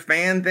weather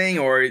fan thing,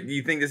 or do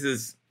you think this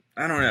is?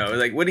 I don't know.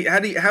 Like, how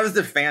does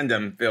the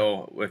fandom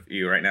feel with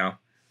you right now?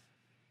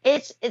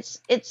 It's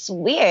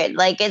weird.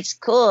 Like, it's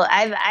cool.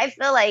 I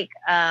feel like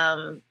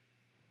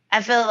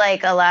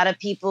a lot of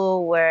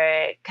people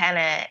were kind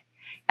of,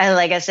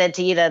 like I said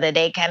to you the other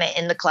day, kind of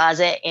in the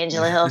closet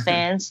Angela Hill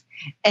fans.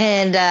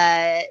 And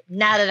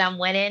now that I'm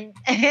winning,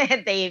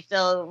 they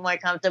feel more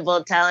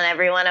comfortable telling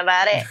everyone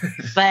about it.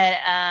 But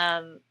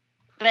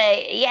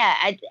yeah,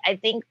 I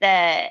think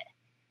that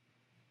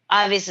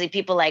obviously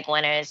people like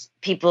winners.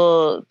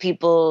 People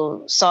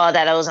saw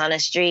that I was on a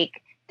streak.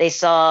 They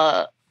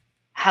saw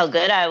how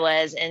good I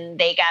was, and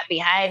they got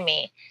behind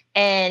me.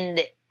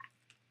 And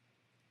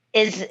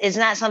it's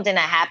not something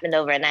that happened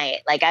overnight.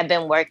 Like, I've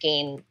been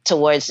working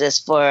towards this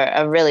for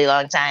a really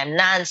long time,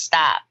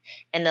 nonstop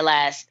in the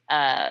last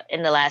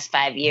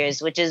 5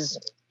 years, which is,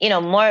 you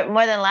know, more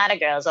than a lot of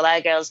girls. A lot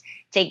of girls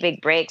take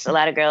big breaks. A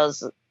lot of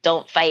girls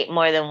don't fight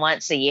more than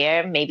once a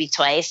year, maybe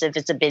twice if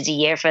it's a busy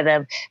year for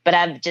them. But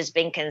I've just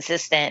been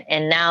consistent,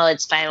 and now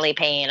it's finally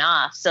paying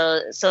off. So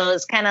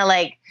it's kind of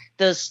like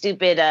those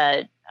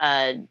stupid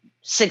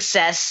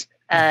success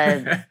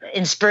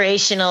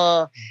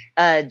inspirational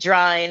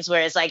drawings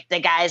where it's like the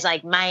guy's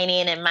like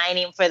mining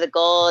for the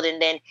gold,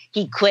 and then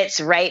he quits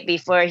right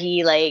before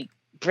he like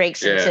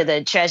breaks into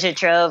the treasure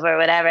trove or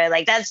whatever.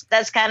 Like,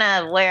 that's kind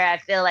of where I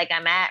feel like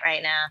I'm at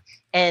right now.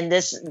 And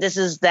this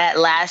is that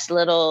last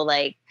little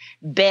like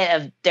bit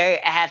of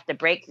dirt I have to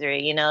break through,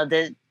 you know,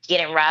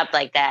 getting robbed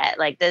like that.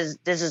 Like, this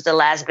is the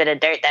last bit of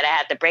dirt that I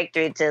have to break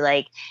through to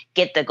like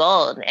get the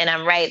gold. And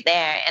I'm right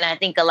there. And I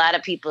think a lot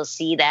of people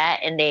see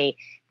that, and they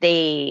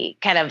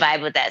kind of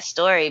vibe with that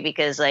story,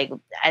 because like,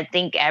 I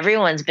think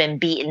everyone's been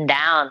beaten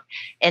down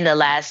in the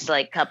last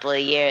like couple of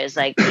years.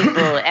 Like,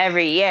 people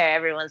every year,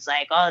 everyone's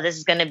like, oh, this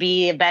is going to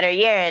be a better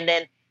year. And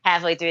then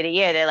halfway through the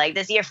year, they're like,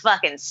 this year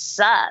fucking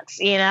sucks,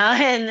 you know?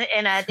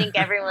 And I think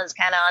everyone's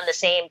kind of on the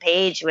same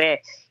page where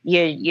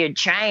you're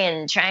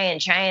trying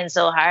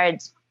so hard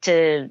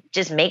to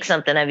just make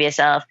something of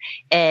yourself,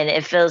 and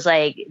it feels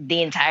like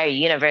the entire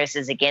universe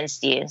is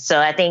against you. So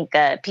I think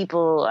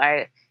people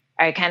are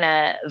kind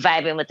of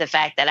vibing with the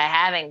fact that I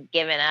haven't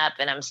given up,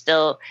 and I'm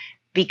still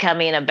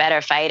becoming a better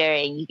fighter.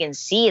 And you can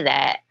see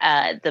that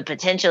the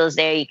potential is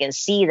there. You can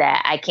see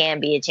that I can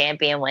be a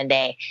champion one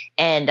day.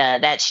 And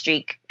that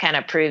streak kind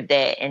of proved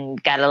it,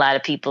 and got a lot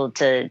of people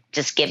to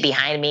just get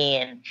behind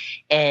me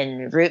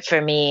and root for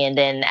me. And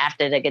then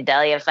after the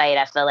Gadelha fight,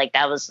 I felt like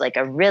that was like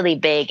a really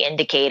big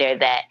indicator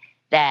that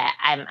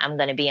I'm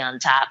going to be on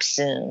top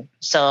soon.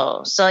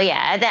 So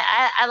yeah,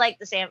 I like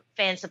the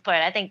fan support.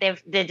 I think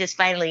they're just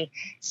finally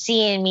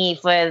seeing me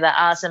for the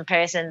awesome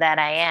person that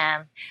I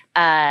am.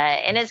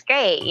 And it's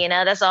great. You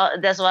know, that's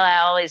what I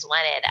always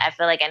wanted. I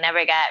feel like I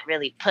never got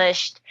really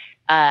pushed.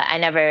 I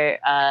never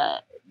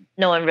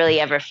no one really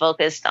ever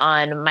focused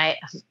on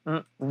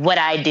what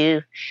I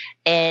do,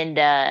 and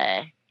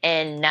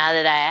now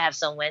that I have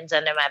some wins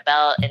under my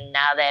belt, and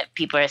now that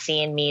people are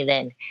seeing me,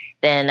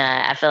 then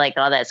I feel like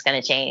all that's going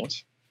to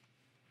change.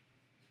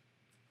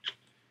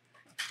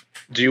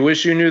 Do you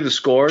wish you knew the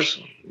scores?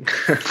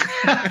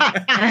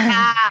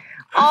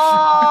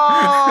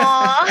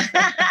 Oh,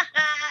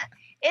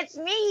 it's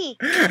me.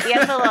 You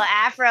have a little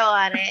afro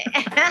on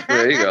it.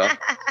 There you go.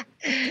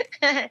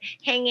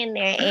 Hang in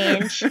there,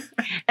 Ange.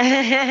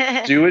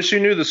 Do you wish you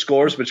knew the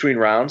scores between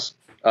rounds?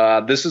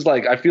 This is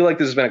like, I feel like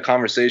this has been a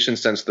conversation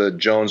since the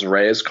Jones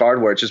Reyes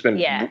card, where it's just been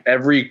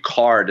every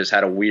card has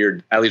had a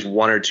weird, at least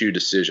one or two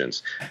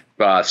decisions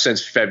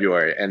since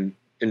February, and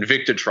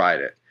Invicta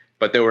tried it,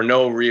 but there were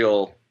no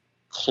real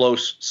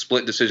close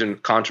split decision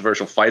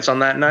controversial fights on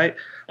that night.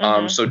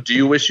 So do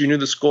you wish you knew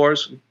the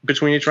scores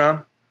between each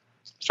round?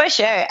 For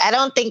sure. I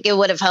don't think it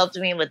would have helped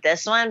me with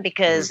this one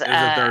because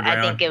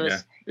I think it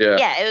was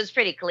it was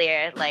pretty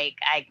clear. Like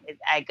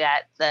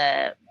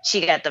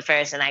she got the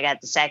first and I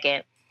got the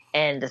second,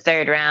 and the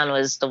third round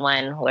was the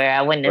one where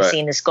I wouldn't have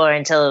seen the score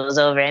until it was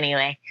over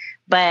anyway.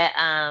 But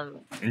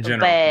in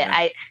general,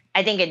 I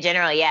think in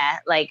general,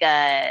 like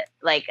the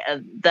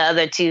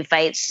other two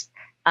fights,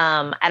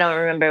 I don't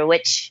remember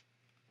which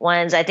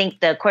ones. I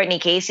think the Courtney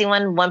Casey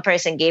one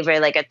person gave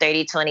her like a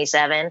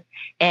 30-27.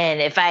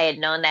 And if I had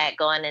known that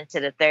going into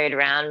the third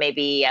round,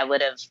 maybe I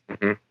would have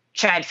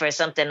tried for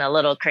something a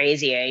little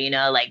crazier,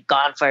 like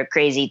gone for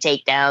crazy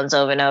takedowns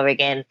over and over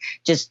again,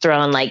 just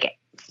throwing like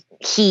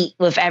heat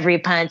with every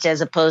punch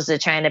as opposed to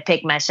trying to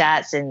pick my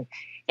shots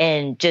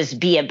and just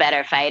be a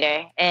better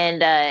fighter.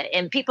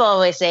 And people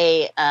always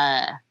say,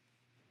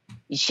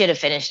 you should have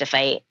finished the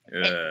fight,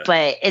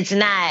 but it's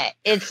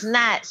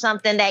not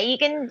something that you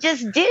can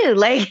just do.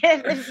 Like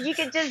if you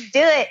could just do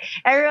it,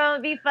 everyone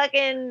would be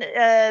fucking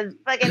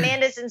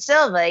Anderson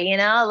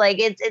Silva, like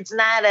it's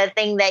not a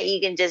thing that you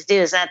can just do.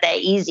 It's not that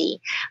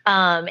easy.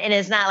 And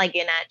it's not like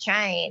you're not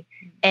trying.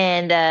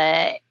 And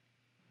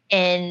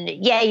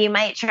yeah, you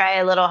might try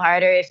a little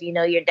harder if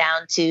you're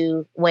down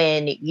to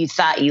when you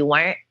thought you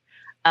weren't.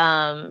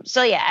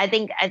 So yeah, I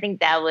think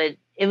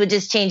it would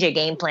just change your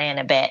game plan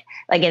a bit.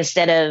 Like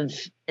instead of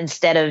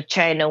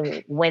trying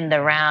to win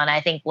the round, I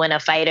think when a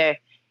fighter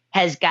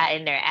has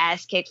gotten their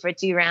ass kicked for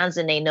 2 rounds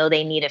and they know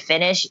they need a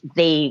finish,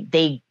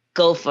 they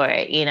go for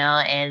it,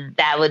 and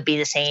that would be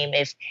the same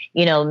if,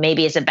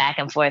 maybe it's a back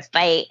and forth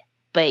fight,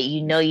 but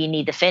you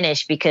need to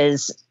finish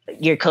because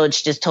your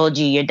coach just told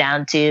you you're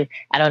down to,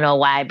 I don't know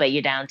why, but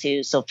you're down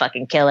to, so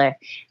fucking kill her.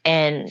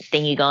 And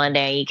then you go in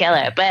there and you kill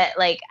her. But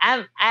like,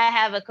 I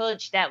have a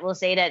coach that will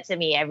say that to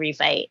me every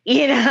fight,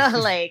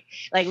 like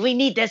we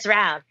need this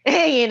round,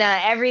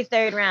 every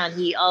third round,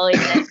 he always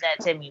says that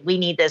to me. We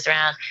need this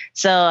round.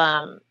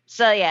 So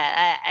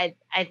yeah,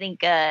 I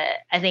think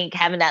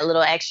having that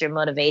little extra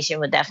motivation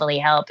would definitely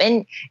help.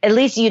 And at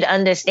least you'd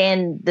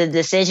understand the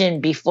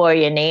decision before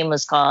your name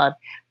was called.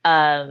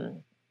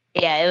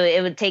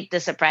 It would take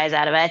the surprise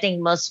out of it. I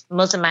think most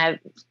of my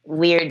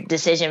weird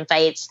decision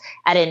fights,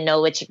 I didn't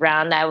know which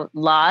round I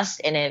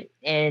lost, and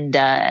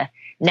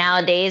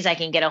nowadays I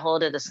can get a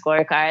hold of the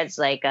scorecards.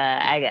 Like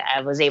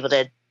I was able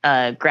to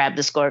grab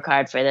the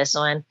scorecard for this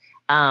one,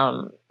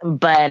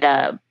 but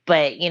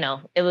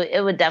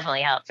it would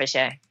definitely help for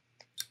sure.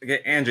 Okay,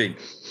 Angie,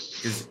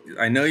 because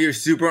I know you're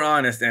super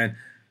honest, and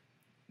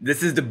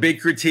this is the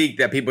big critique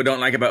that people don't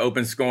like about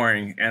open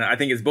scoring, and I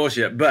think it's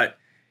bullshit, but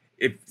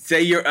if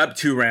say you're up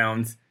 2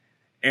 rounds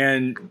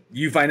and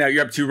you find out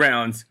you're up 2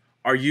 rounds,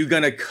 are you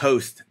going to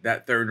coast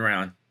that third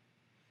round?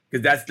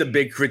 Because that's the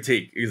big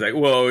critique. He's like,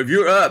 well, if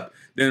you're up,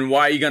 then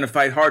why are you going to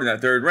fight hard in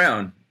that third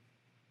round?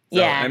 So,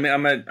 yeah. I mean,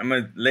 I'm going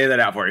to lay that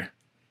out for you.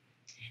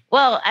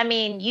 Well, I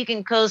mean, you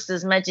can coast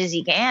as much as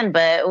you can,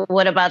 but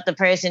what about the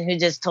person who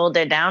just told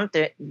they're down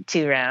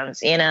 2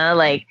 rounds?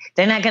 Like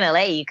they're not going to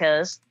let you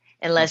coast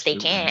unless they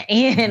can't,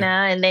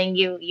 and then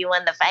you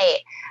win the fight.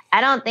 I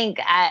don't think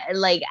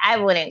I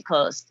wouldn't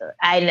coast.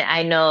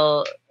 I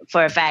know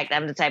for a fact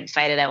I'm the type of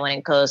fighter that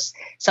wouldn't coast.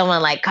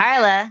 Someone like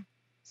Carla,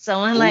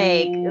 someone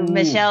like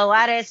Michelle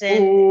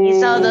Watterson, you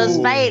saw those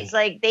fights,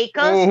 like they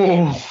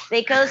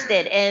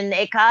coasted and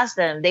it cost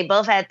them. They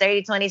both had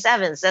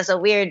 30-27s. That's a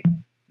weird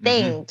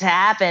thing to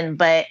happen,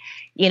 but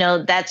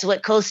that's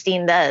what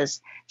coasting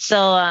does.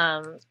 So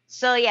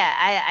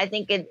yeah, I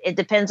think it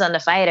depends on the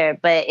fighter,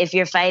 but if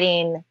you're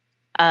fighting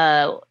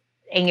and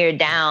you're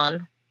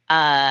down,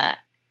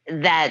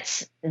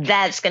 that's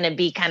going to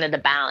be kind of the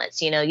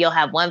balance. You'll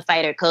have one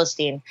fighter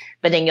coasting,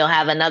 but then you'll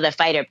have another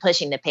fighter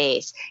pushing the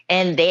pace,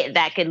 and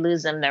that could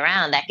lose them the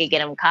round. That could get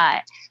them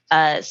caught.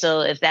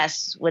 So if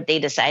that's what they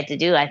decide to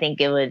do, I think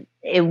it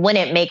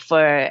wouldn't make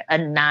for a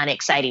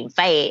non-exciting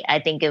fight. I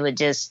think it would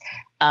just,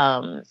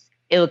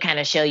 it would kind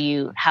of show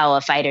you how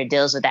a fighter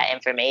deals with that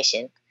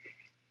information.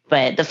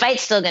 But the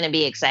fight's still going to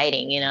be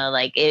exciting.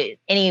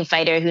 Any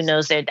fighter who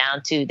knows they're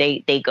down 2,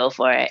 they go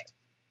for it.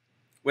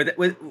 Would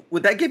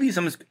that give you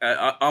some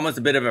almost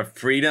a bit of a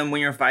freedom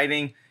when you're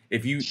fighting?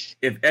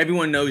 If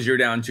everyone knows you're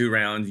down 2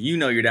 rounds,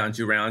 you're down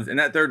 2 rounds, and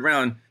that third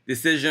round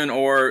decision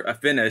or a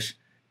finish,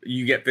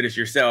 you get finished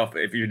yourself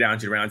if you're down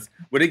 2 rounds.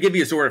 Would it give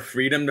you a sort of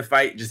freedom to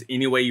fight just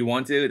any way you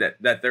want to,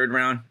 that third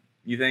round,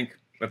 you think,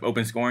 with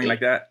open scoring like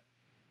that?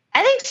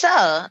 I think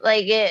so.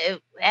 Like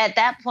at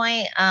that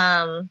point,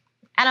 I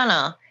don't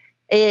know.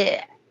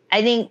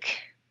 I think,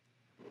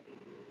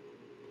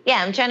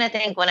 I'm trying to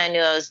think when I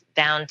knew I was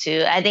down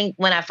 2. I think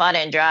when I fought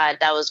Andrade,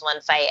 that was one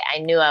fight I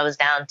knew I was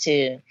down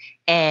 2,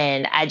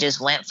 and I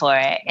just went for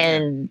it.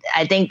 And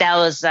I think that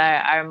was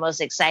our most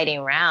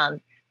exciting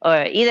round,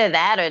 or either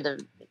that or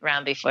the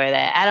round before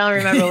that. I don't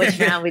remember which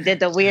round we did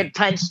the weird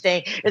punch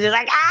thing. It was just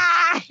like,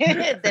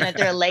 then I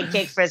threw a leg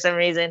kick for some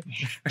reason.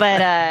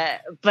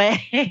 But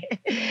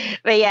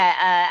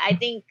yeah, I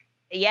think,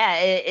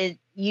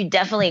 you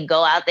definitely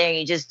go out there and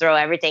you just throw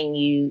everything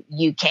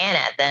you can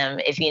at them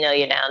if you know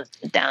you're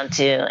down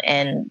 2.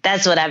 And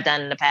that's what I've done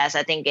in the past.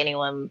 I think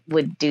anyone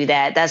would do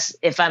that. That's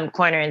if I'm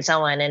cornering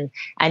someone and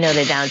I know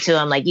they're down 2,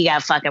 I'm like, you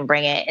gotta fucking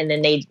bring it. And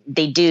then they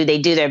do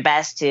their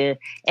best to,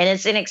 and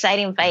it's an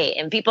exciting fight.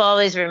 And people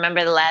always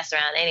remember the last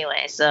round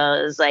anyway. So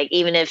it's like,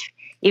 even if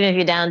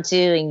you're down 2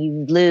 and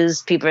you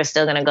lose, people are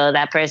still gonna go,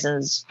 that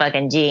person's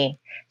fucking G.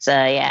 So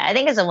yeah, I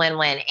think it's a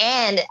win-win.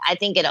 And I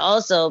think it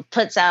also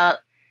puts out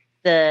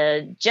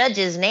the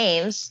judges'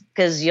 names,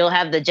 because you'll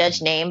have the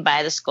judge name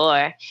by the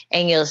score,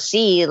 and you'll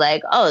see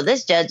like, oh,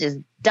 this judge is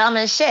dumb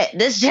as shit.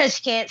 This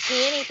judge can't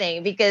see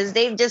anything because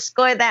they just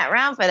scored that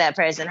round for that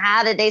person.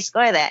 How did they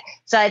score that?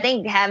 So I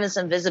think having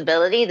some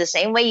visibility, the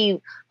same way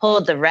you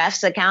hold the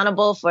refs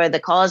accountable for the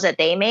calls that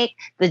they make,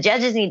 the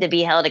judges need to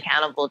be held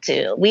accountable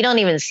too. We don't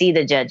even see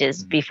the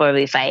judges before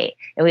we fight,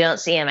 and we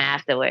don't see them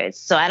afterwards.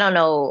 So I don't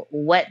know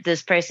what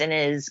this person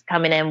is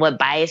coming in, what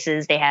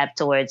biases they have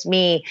towards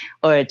me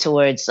or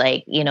towards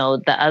like,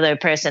 the other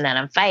person that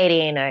I'm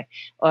fighting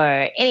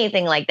or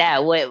anything like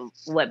that.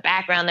 What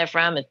background they're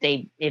from, if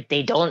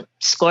they don't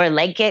score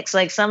leg kicks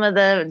like some of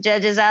the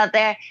judges out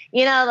there,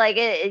 you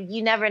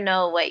never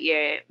know what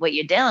you're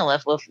dealing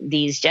with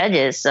these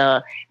judges.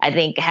 So I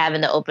think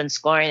having the open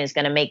scoring is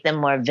going to make them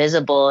more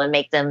visible and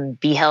make them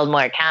be held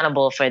more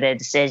accountable for their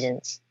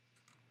decisions.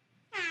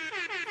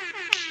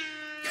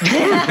 Boom,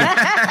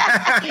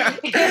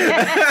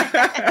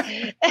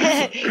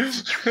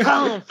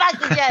 fuck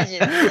the judges.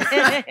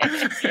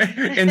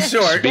 In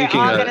short, they're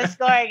all gonna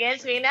score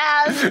against me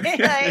now.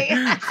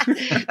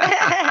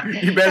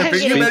 you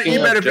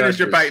better finish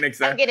your fight next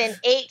time. I'm getting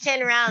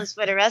 8-10 rounds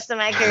for the rest of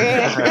my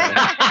career.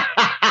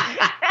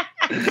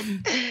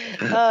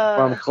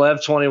 From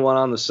Clev21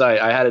 on the site,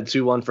 I had a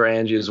 2-1 for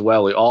Angie as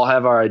well. We all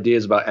have our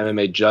ideas about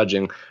MMA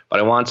judging, but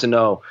I want to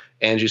know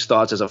Angie's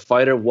thoughts as a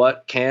fighter.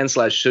 What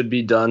can/should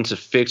be done to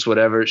fix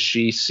whatever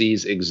she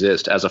sees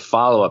exist? As a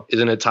follow-up,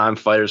 isn't it time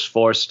fighters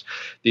forced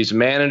these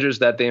managers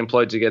that they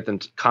employ to get them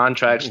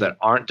contracts that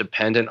aren't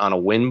dependent on a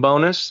win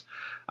bonus?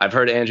 I've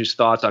heard Angie's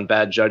thoughts on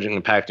bad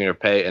judging impacting her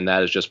pay, and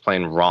that is just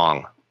plain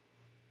wrong.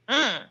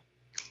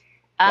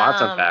 Lots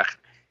to unpack.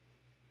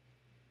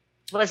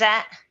 What was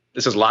that?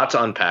 This is lots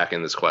to unpack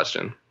in this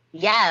question.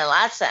 Yeah,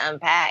 lots to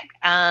unpack.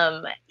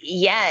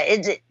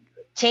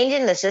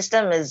 Changing the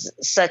system is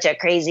such a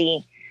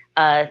crazy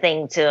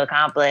thing to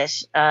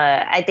accomplish.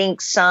 I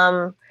think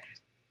some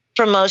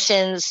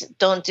promotions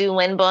don't do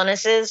win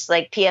bonuses,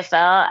 like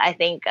PFL. I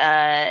think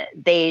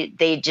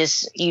they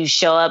just, you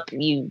show up,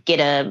 you get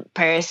a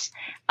purse,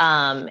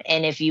 and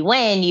if you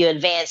win, you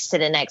advance to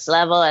the next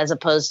level as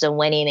opposed to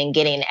winning and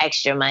getting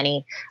extra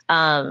money.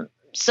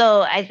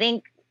 So I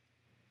think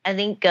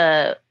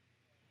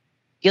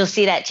you'll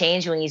see that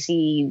change when you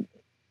see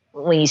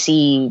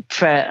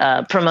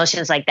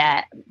promotions like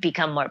that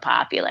become more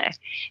popular.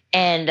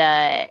 And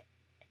I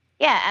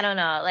don't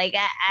know. Like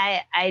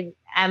I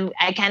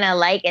kind of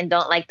like and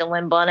don't like the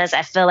win bonus.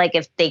 I feel like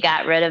if they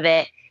got rid of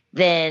it,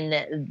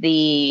 then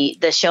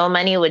the show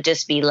money would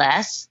just be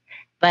less.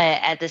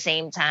 But at the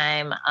same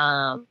time,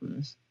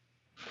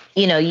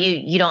 you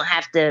don't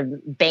have to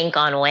bank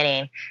on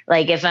winning.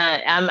 Like if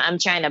I'm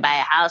trying to buy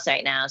a house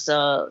right now,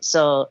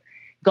 so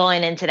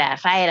going into that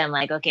fight, I'm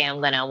like, okay, I'm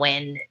gonna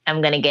win.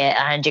 I'm gonna get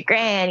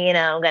 $100,000.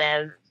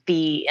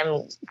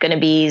 I'm gonna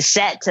be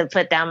set to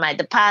put down my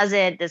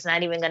deposit. That's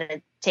not even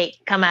gonna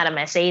come out of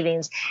my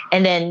savings.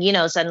 And then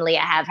suddenly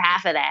I have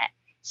half of that.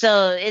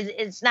 So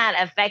it's not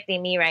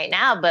affecting me right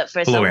now. But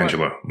for hello,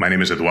 Angela. My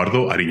name is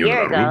Eduardo Ariño de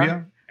la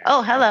Rubia.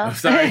 Oh, hello. Oh,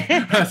 sorry.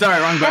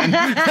 Sorry, wrong button.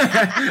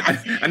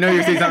 I know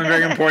you're saying something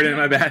very important.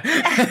 My bad.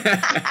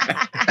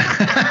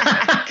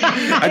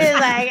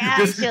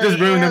 Just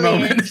ruined the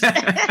moment.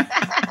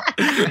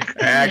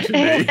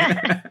 Actually.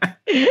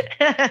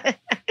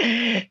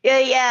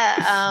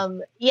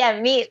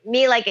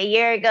 Me like a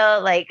year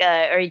ago,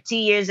 or 2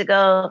 years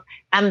ago,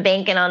 I'm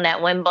banking on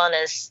that win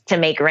bonus to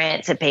make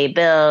rent, to pay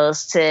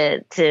bills,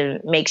 to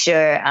make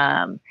sure,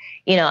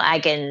 I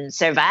can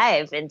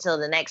survive until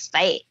the next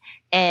fight.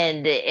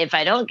 And if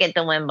I don't get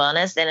the win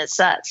bonus, then it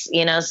sucks,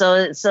 so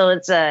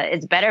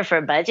it's better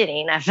for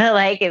budgeting. I feel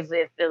like if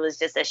it was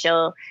just a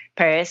show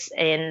purse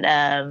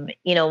and,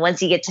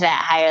 once you get to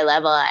that higher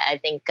level, I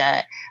think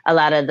a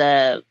lot of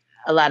the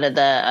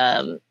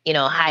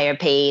higher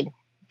paid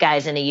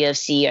guys in the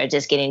UFC are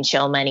just getting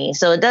show money.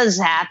 So it does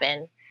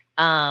happen.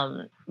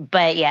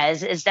 But yeah,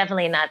 it's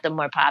definitely not the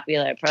more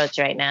popular approach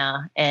right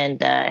now.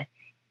 And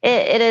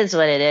it is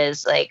what it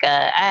is. Like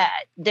I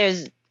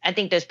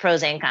think there's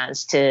pros and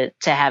cons to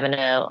having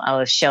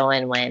a show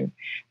and win.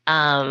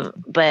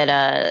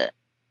 But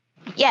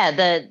yeah,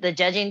 the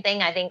judging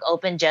thing, I think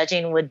open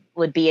judging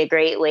would be a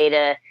great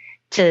way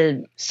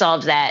to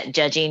solve that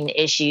judging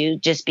issue,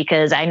 just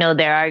because I know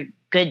there are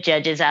good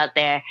judges out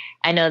there.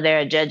 I know there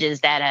are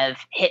judges that have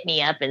hit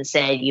me up and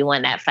said, you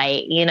won that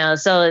fight,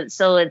 so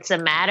it's a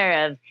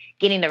matter of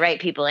getting the right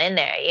people in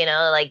there.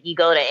 Like you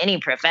go to any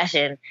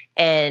profession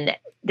and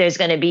there's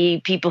going to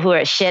be people who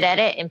are shit at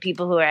it and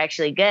people who are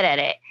actually good at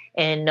it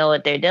and know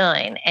what they're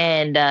doing.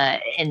 And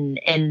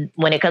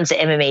when it comes to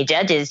MMA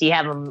judges, you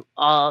have them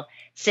all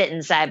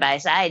sitting side by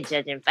side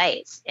judging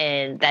fights,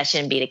 and that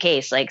shouldn't be the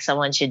case. Like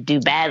someone should do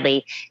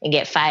badly and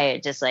get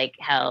fired, just like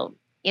how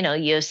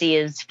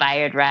UFC has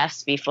fired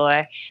refs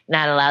before,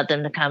 not allowed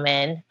them to come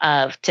in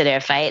to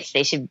their fights.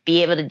 They should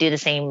be able to do the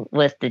same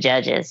with the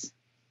judges.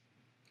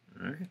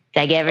 Right. Did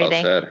I get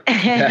everything? Well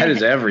said. That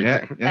is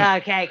everything. Yeah.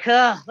 Okay, cool.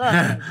 Oh,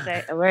 I'm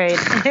worried.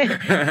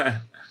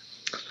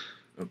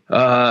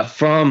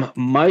 From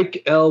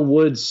Mike L.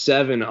 Wood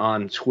 7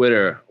 on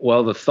Twitter.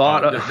 Well, the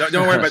thought.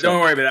 Don't worry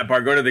about that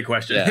part. Go to the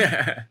question.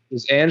 Yeah.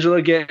 Does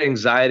Angela get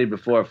anxiety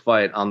before a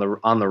fight on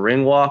the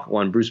ring walk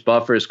when Bruce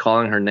Buffer is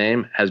calling her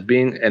name?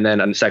 And then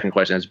on the second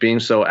question, has being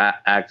so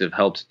active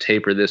helped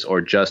taper this,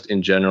 or just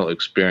in general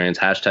experience?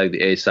 Hashtag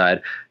the A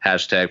side.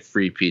 Hashtag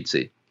free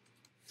Pizzi.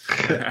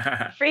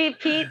 Free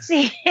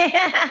Pizzi.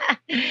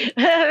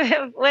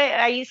 Wait,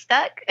 are you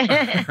stuck?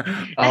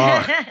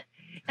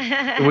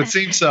 It would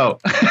seem so.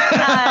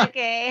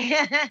 Okay.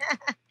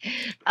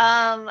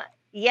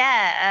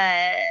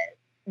 Yeah.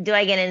 Do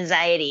I get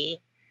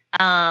anxiety?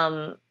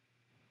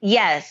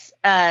 Yes.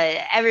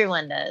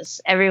 Everyone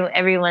does.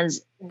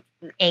 Everyone's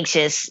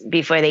anxious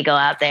before they go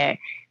out there,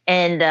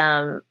 and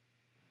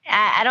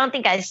I don't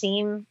think I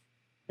seem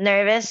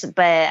nervous,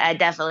 but I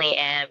definitely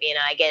am.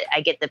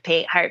 I get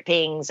the heart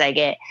pings. I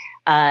get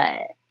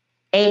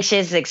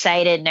anxious,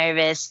 excited,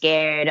 nervous,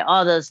 scared.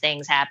 All those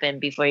things happen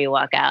before you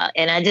walk out,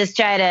 and I just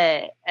try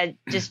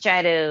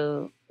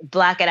to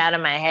block it out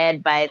of my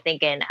head by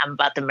thinking I'm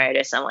about to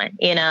murder someone,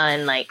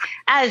 and like,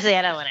 obviously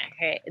I don't want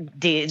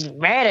to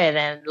murder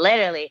them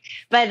literally,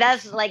 but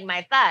that's like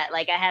my thought.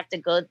 Like I have to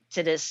go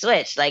to this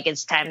switch. Like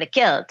it's time to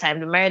kill, time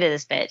to murder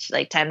this bitch,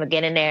 like time to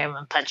get in there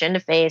and punch her in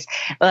the face.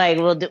 Like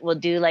we'll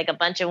do like a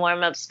bunch of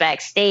warm-ups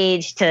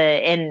backstage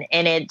and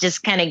it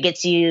just kind of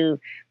gets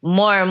you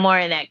more and more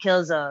in that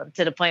kill zone,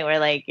 to the point where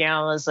like you're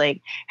almost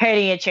like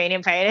hurting your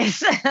training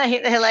partners.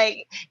 They're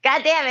like,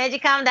 God damn it,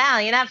 you calm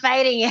down, you're not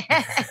fighting yet.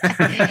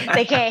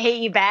 They can't hit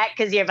you back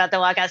because you're about to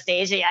walk out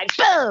stage and you're like,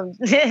 boom.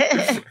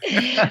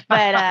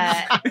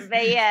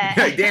 but yeah.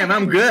 Like, damn,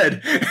 I'm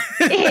good.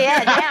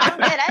 Yeah, damn, I'm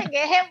good. I didn't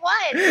get hit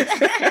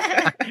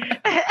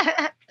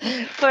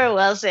once. Poor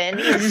Wilson.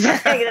 He's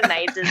like the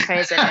nicest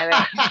person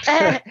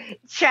ever.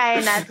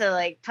 Trying not to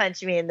like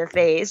punch me in the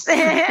face.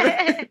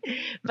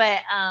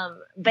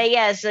 But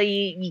yeah, so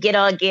you get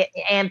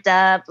amped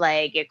up,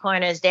 like your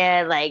corner's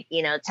there, like,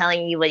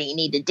 telling you what you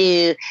need to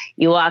do.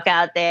 You walk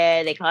out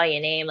there, they call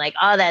your name, like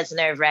all that's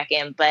nerve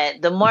wracking.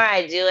 But the more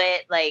I do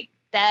it, like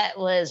that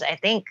was, I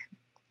think,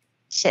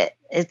 that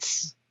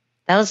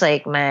was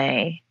like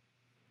my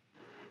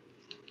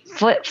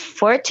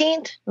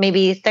 14th,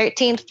 maybe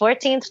 13th,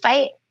 14th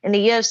fight in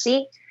the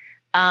UFC.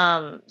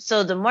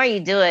 So the more you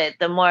do it,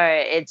 the more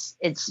it's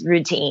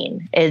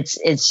routine.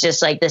 It's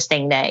just like this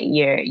thing that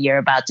you're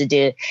about to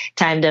do.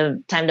 Time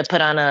to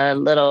put on a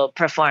little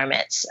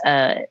performance.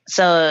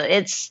 So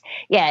it's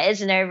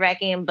nerve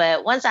wracking.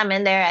 But once I'm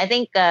in there, I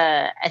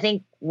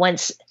think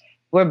once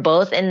we're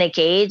both in the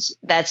cage,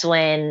 that's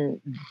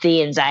when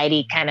the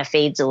anxiety kind of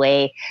fades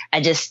away. I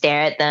just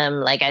stare at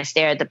them, like I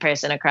stare at the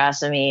person across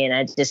from me, and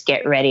I just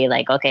get ready.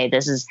 Like, okay,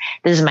 this is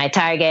my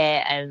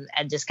target.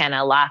 I just kind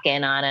of lock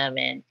in on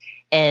them,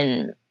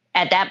 and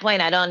at that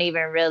point, I don't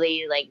even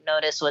really like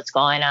notice what's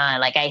going on.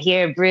 Like I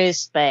hear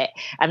Bruce, but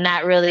I'm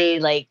not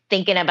really like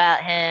thinking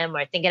about him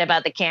or thinking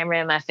about the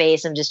camera in my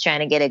face. I'm just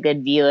trying to get a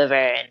good view of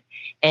her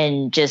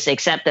and just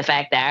accept the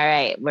fact that, all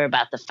right, we're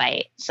about to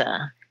fight. So,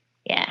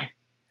 yeah.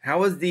 How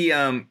was the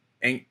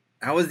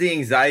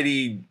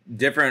anxiety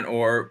different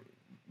or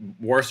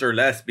worse or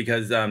less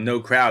because no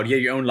crowd? You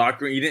had your own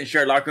locker room. You didn't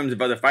share locker rooms with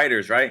other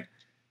fighters, right?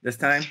 This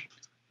time,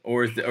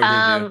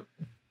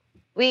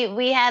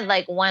 we had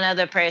like one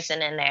other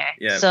person in there.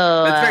 Yeah,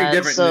 so that's very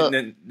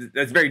different.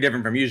 That's very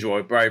different from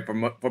usual, right? For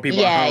people.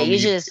 Yeah, at home,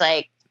 usually it's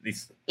like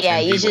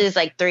usually it's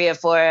like 3 or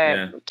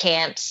 4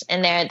 camps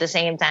in there at the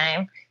same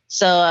time.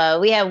 So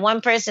we had one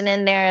person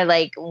in there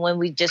like when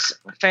we just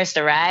first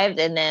arrived,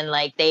 and then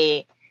like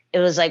it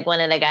was like one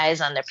of the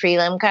guys on the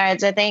prelim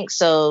cards, I think.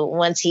 So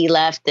once he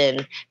left,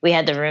 and we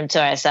had the room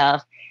to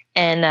ourselves,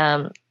 and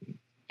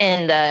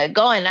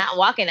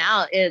walking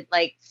out, it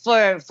like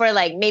for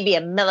like maybe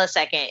a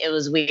millisecond, it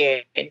was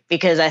weird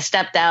because I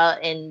stepped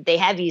out and they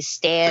have you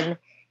stand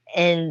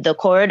in the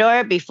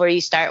corridor before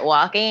you start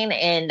walking,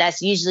 and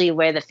that's usually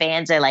where the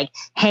fans are like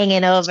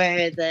hanging over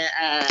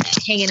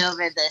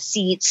the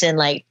seats and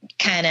like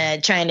kind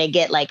of trying to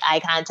get like eye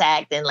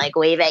contact and like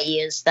wave at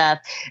you and stuff.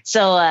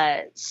 So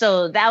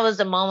that was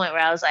the moment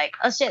where I was like,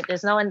 oh shit,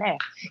 there's no one there,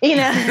 you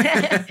know.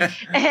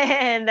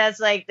 And that's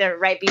like the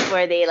right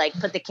before they like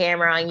put the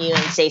camera on you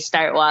and say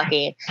start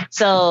walking.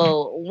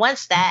 So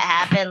once that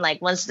happened,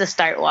 like once the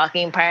start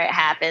walking part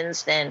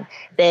happens, then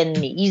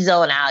you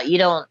zone out. You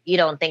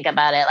don't think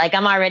about it. Like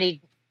I'm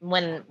already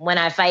when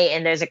I fight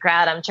and there's a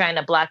crowd, I'm trying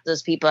to block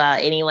those people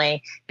out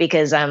anyway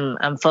because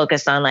I'm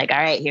focused on like, all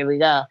right, here we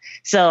go.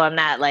 So I'm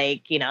not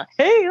like, you know,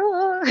 hey,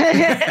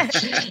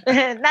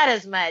 not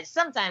as much.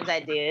 Sometimes I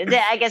do.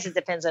 I guess it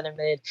depends on the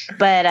mood.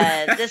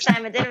 But this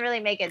time it didn't really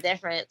make a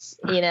difference.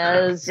 You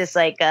know, it was just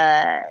like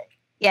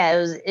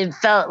it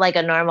felt like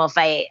a normal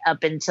fight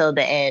up until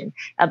the end,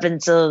 up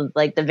until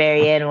like the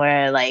very end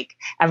where like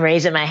I'm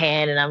raising my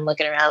hand and I'm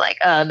looking around like,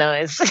 oh no,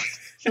 it's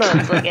no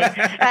one's looking.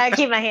 I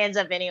keep my hands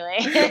up anyway.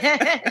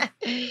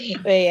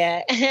 But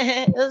yeah,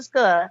 it was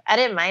cool. I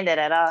didn't mind it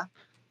at all.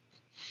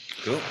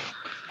 Cool.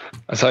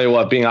 I tell you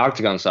what, being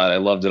Octagon side, I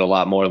loved it a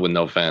lot more with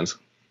no fans.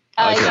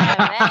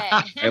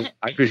 I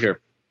could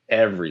hear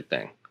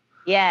everything.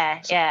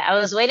 Yeah. I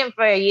was waiting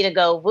for you to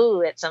go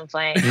woo at some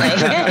point. Like.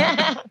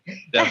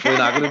 Definitely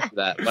not going to do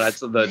that. But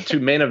the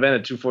main event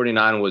at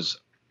 249 was,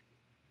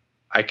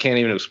 I can't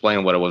even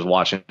explain what it was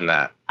watching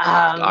that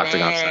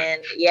Octagon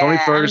side. Yeah, Tony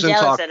Ferguson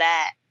I'm jealous of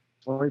that.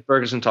 Tony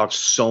Ferguson talked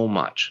so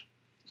much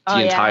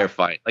the entire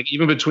fight. Like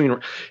even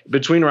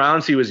between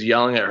rounds, he was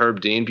yelling at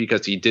Herb Dean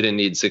because he didn't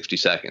need 60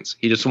 seconds.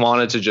 He just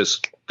wanted to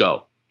just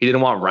go. He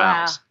didn't want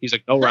rounds. Wow. He's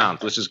like, no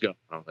rounds. Let's just go. And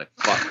I was like,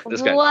 fuck,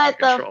 this guy. What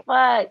the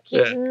fuck?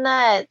 He's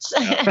nuts.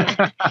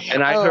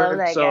 And I heard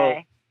it. So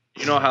guy.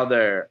 You know how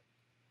they're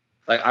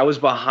like, I was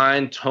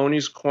behind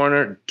Tony's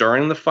corner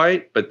during the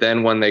fight, but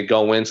then when they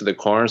go into the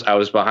corners, I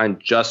was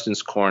behind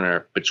Justin's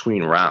corner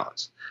between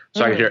rounds.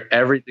 So I could hear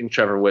everything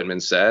Trevor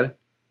Whitman said.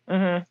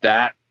 Mm-hmm.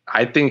 That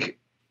I think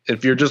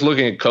if you're just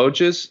looking at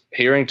coaches,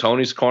 hearing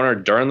Tony's corner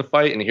during the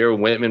fight and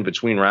hearing Whitman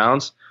between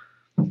rounds,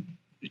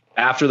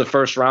 after the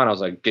first round, I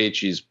was like,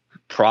 Gaethje's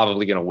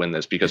probably going to win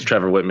this because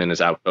Trevor Whitman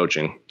is out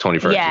coaching Tony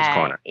Ferguson's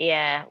corner.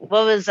 Yeah.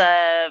 What was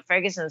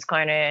Ferguson's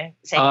corner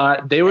saying?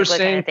 They were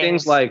saying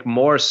things like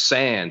more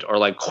sand or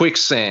like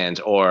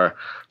quicksand or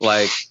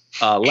like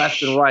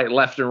left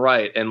and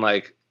right. And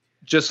like,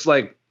 just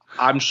like,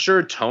 I'm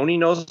sure Tony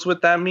knows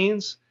what that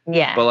means.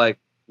 Yeah. But like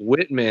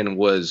Whitman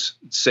was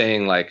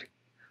saying like,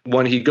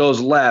 when he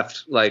goes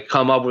left, like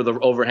come up with an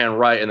overhand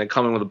right and then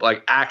come in with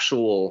like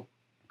actual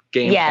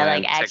game plan,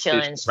 like actual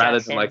instructions. Rather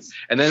than like,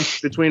 and then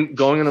between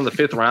going into the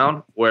fifth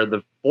round, where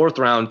the fourth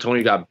round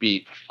Tony got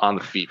beat on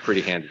the feet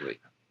pretty handily.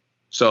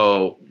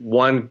 So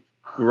one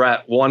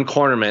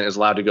cornerman is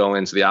allowed to go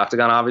into the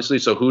octagon, obviously.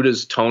 So who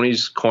does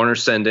Tony's corner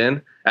send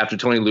in after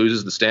Tony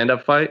loses the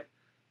stand-up fight?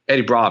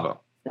 Eddie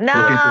Bravo. No.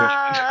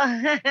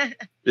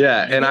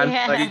 Yeah, and I'm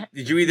like,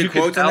 did you read the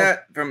quotes on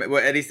that from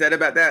what Eddie said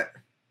about that?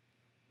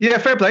 Yeah,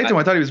 fair play to him.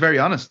 I thought he was very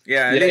honest.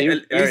 Yeah, he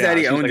said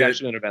he owned it. I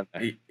shouldn't have been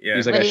there.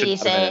 He's like, what did he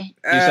say? He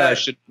said I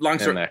should. Long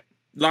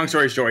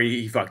story short,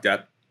 he fucked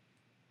up.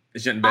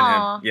 It shouldn't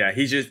have been him. Yeah,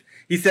 he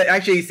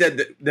said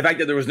that the fact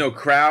that there was no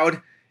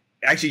crowd,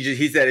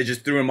 he said it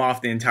just threw him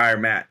off the entire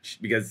match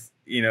because,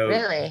 you know,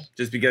 really?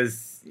 Just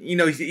because, you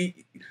know,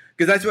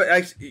 because that's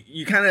what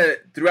you kind of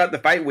throughout the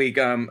fight week.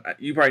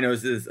 You probably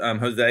noticed this,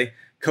 Jose.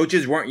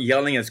 Coaches weren't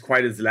yelling as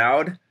quite as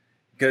loud.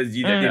 Because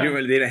they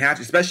didn't have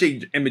to,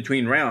 especially in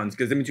between rounds.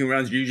 Because in between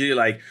rounds, you're usually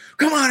like,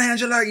 "Come on,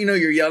 Angela!" You know,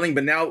 you're yelling.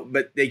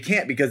 But they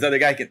can't because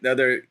the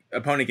other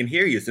opponent can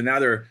hear you. So now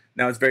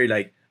it's very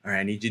like, "All right,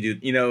 I need you to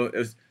do." You know,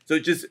 so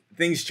just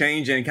things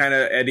change and kind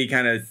of Eddie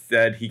kind of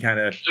said he kind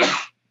of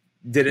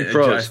didn't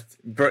adjust.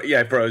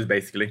 Froze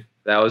basically.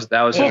 That was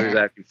him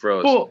exactly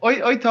froze. Well,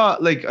 I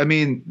thought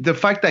the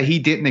fact that he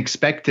didn't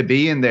expect to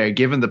be in there,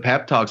 given the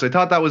pep talks, I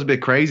thought that was a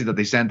bit crazy that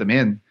they sent him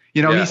in.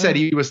 You know, he said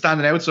he was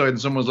standing outside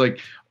and someone was like,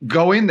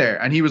 go in there.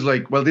 And he was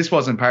like, well, this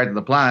wasn't part of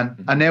the plan.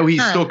 And now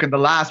he's stuck in the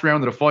last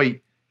round of the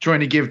fight trying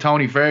to give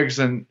Tony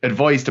Ferguson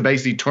advice to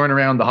basically turn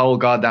around the whole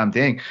goddamn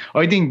thing.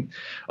 I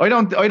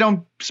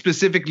don't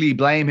specifically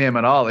blame him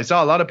at all. I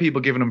saw a lot of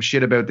people giving him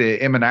shit about the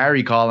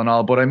Imanari call and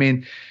all, but I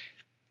mean,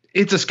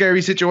 it's a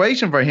scary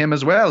situation for him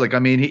as well. Like, I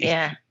mean,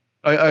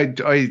 I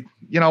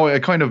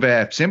kind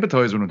of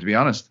sympathize with him, to be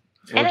honest.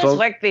 And it's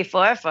worked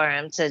before for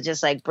him to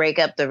just like break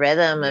up the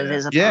rhythm of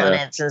his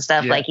opponents and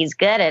stuff. Like he's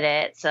good at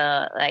it.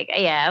 So like,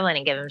 I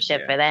wouldn't give him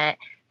shit for that.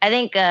 I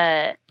think,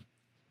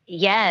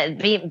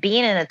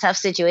 being in a tough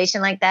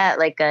situation like that,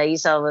 like you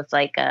saw with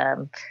like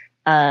the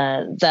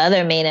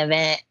other main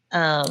event,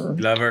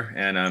 Glover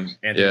and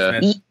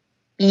Anthony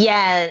Smith.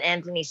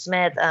 Anthony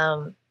Smith.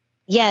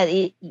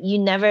 You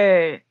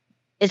never.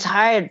 It's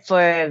hard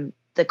for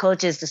the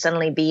coaches to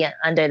suddenly be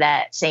under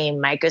that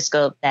same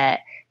microscope that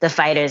the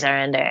fighters are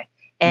under.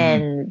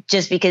 And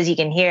just because you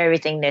can hear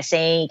everything they're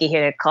saying, you can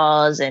hear their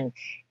calls, and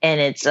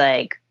it's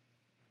like,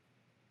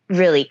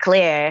 really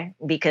clear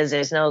because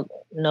there's no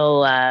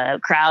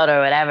crowd or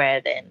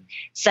whatever, then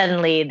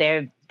suddenly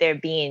they're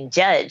being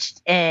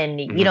judged, and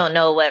you don't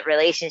know what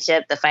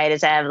relationship the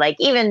fighters have. Like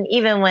even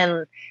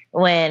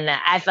when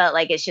I felt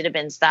like it should have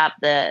been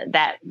stopped,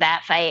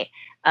 that fight,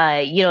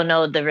 you don't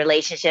know the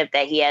relationship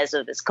that he has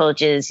with his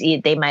coaches.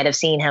 They might have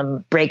seen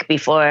him break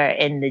before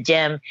in the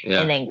gym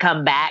and then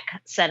come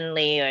back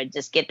suddenly, or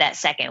just get that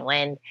second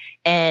win.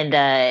 And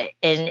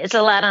it's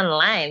a lot on the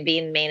line.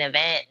 Being the main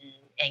event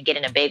and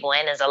getting a big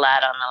win is a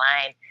lot on the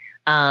line.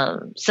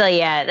 So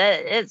yeah,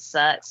 it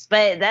sucks,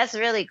 but that's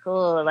really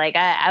cool. Like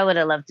I would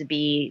have loved to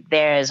be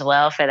there as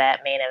well for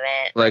that main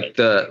event.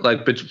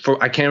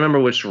 I can't remember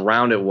which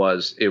round it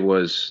was. It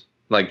was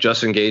like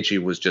Justin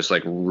Gaethje was just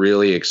like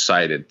really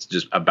excited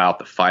just about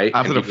the fight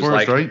after the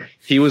first, right?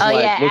 He was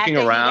looking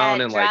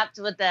around and dropped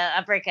with the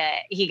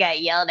uppercut. He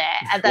got yelled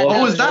at. I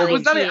thought was that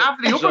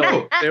after the uppercut?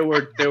 So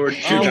there were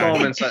two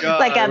moments.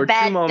 Like a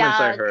bad dog.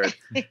 I heard.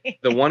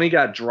 The one he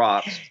got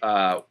dropped,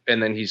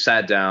 and then he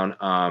sat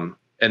down.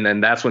 And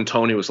then that's when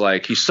Tony was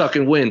like, he's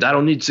sucking wind. I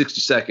don't need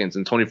 60 seconds.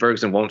 And Tony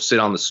Ferguson won't sit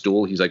on the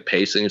stool. He's like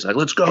pacing. He's like,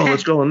 let's go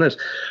on this.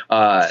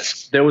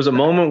 There was a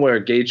moment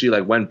where Gaethje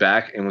like went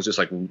back and was just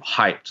like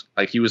hyped.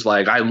 Like he was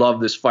like, I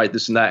love this fight,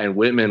 this and that. And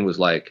Whitman was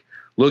like,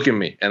 look at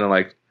me. And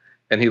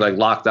he like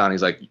locked on.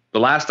 He's like, the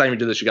last time you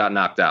did this, you got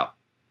knocked out.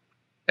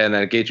 And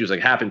then Gaethje was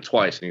like, happened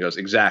twice. And he goes,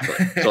 exactly.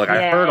 So like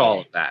I heard all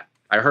of that.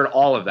 And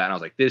I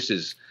was like, this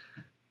is.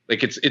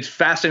 Like it's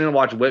fascinating to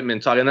watch Whitman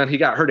talk, and then he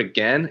got hurt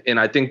again, and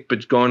I think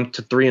going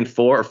to 3 and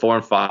 4 or 4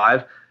 and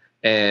 5,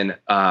 and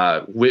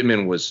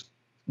Whitman was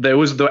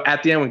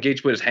at the end when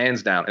Gaethje put his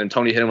hands down and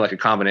Tony hit him like a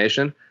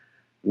combination.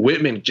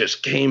 Whitman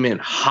just came in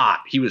hot.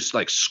 He was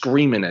like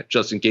screaming at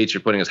Justin Gaethje for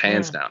putting his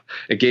hands down,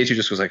 and Gaethje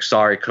just was like,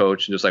 "Sorry,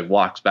 coach," and just like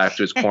walks back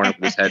to his corner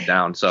with his head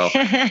down. So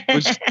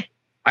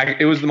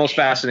it was the most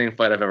fascinating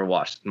fight I've ever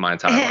watched in my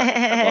entire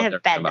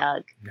life. Bad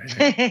dog.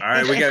 All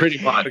right,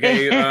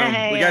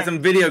 we got some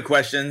video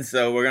questions,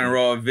 so we're gonna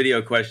roll a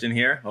video question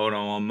here. Hold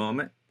on one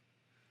moment.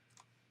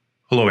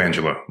 Hello,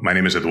 Angela. My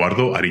name is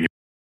Eduardo Ariño.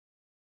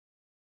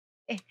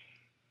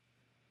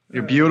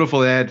 You're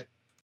beautiful, Ed.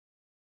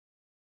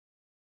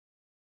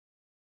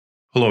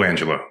 Hello,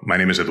 Angela. My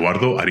name is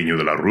Eduardo Ariño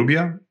de la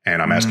Rubia,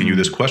 and I'm asking you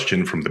this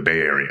question from the Bay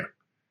Area.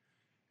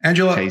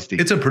 Angela, Tasty.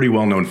 It's a pretty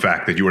well-known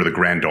fact that you are the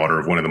granddaughter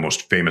of one of the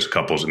most famous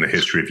couples in the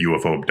history of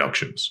UFO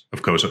abductions.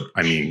 Of course,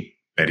 I mean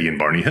Betty and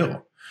Barney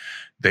Hill.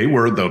 They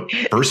were the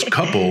first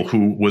couple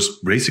who was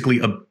basically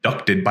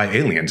abducted by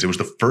aliens. It was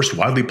the first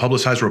widely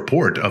publicized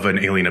report of an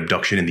alien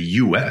abduction in the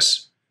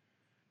U.S.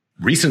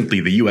 Recently,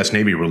 the U.S.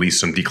 Navy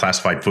released some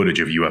declassified footage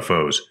of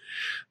UFOs.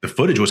 The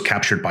footage was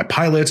captured by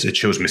pilots. It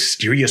shows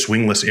mysterious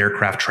wingless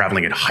aircraft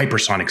traveling at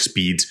hypersonic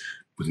speeds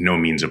with no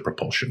means of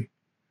propulsion.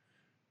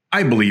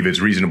 I believe it's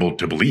reasonable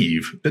to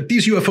believe that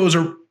these UFOs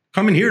are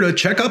coming here to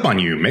check up on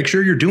you, make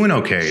sure you're doing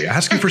okay,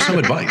 ask you for some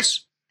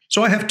advice.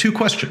 So I have 2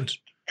 questions.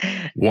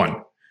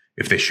 1,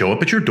 if they show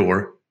up at your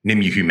door,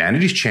 name you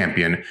humanity's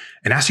champion,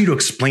 and ask you to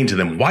explain to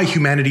them why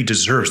humanity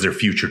deserves their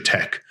future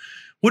tech,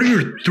 what are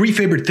your 3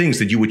 favorite things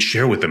that you would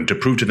share with them to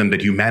prove to them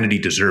that humanity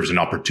deserves an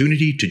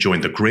opportunity to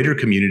join the greater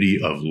community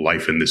of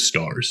life in the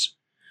stars?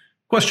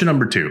 Question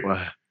number 2.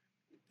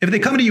 If they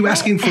come to you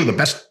asking for the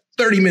best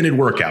 30-minute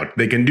workout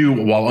they can do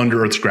while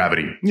under Earth's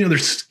gravity, their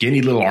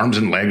skinny little arms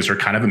and legs are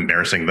kind of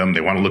embarrassing them,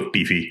 they want to look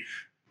beefy,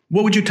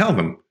 what would you tell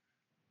them?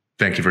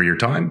 Thank you for your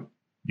time.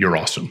 You're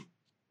awesome.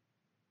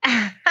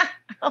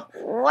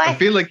 What? I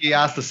feel like he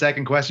asked the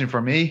second question for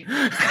me.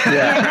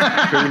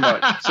 Yeah, pretty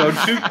much. So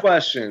 2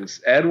 questions.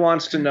 Ed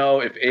wants to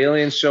know if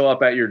aliens show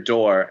up at your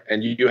door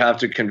and you have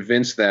to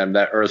convince them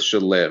that Earth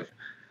should live.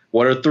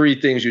 What are 3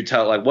 things you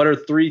tell? Like, what are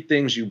 3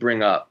 things you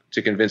bring up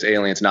to convince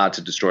aliens not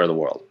to destroy the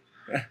world?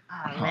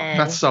 Oh, man.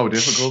 That's so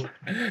difficult.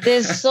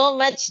 There's so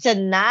much to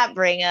not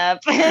bring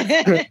up.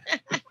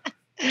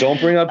 Don't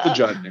bring up the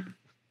judging.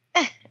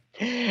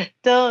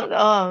 Don't.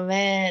 Oh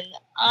man.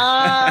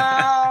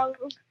 Oh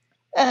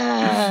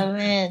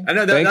man. I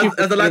know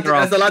that's a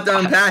lot to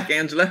unpack,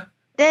 Angela.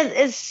 That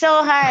is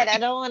so hard. I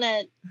don't want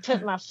to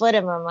put my foot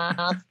in my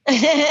mouth.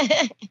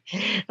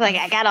 Like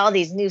I got all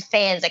these new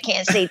fans. I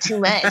can't say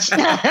too much.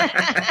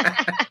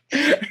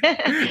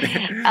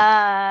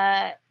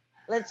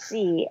 Let's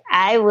see.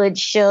 I would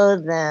show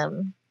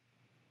them.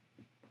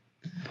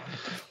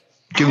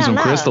 Give them some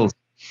crystals.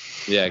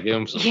 Yeah, give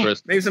them some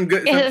crystals. Maybe some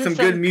good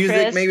music.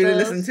 Crystals. Maybe to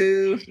listen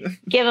to.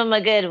 Give them a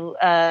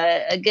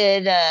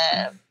good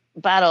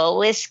bottle of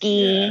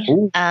whiskey.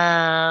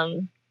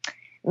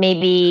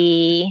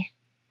 Maybe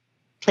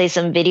play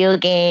some video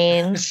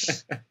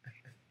games.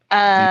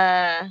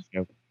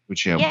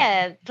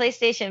 Yeah,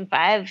 PlayStation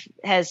 5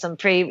 has some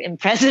pretty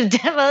impressive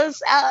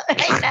demos out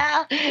right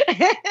now.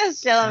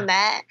 Show them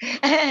that.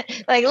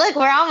 Like, look,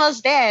 we're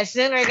almost there.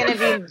 Soon we're going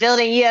to be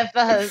building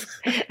UFOs.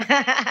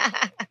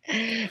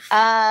 Yeah,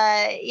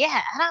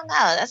 I don't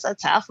know. That's a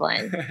tough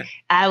one.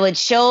 I would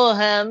show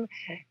him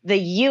the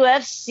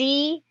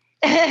UFC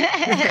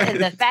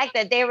The fact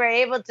that they were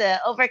able to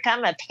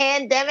overcome a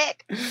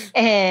pandemic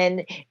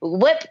and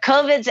whip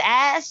COVID's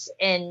ass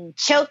and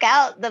choke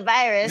out the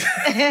virus.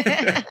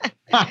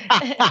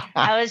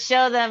 I would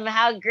show them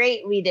how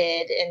great we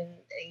did and,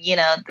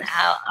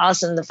 how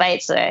awesome the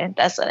fights were.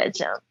 That's what I'd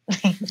show.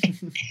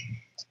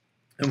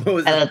 And what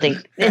was I don't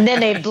think. And then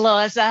they blow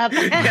us up.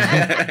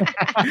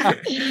 I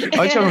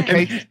show them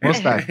Kate's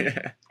mustache.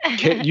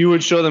 You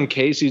would show them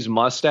Casey's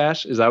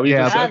mustache? Is that what you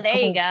just Oh, said? there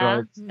you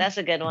go. That's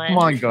a good one. Come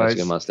on, That's a guys.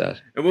 good mustache.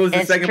 And what was the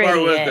It's second part?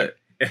 pretty Was good.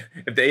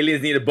 if the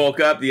aliens need to bulk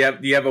up, do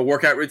you have a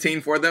workout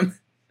routine for them?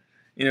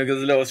 Because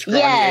the little scrawny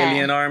Yeah.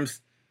 alien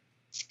arms.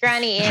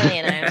 Scrawny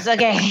alien arms.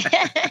 Okay.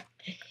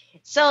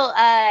 So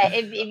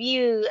if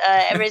you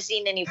ever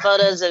seen any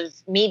photos of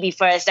me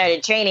before I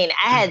started training,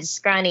 I had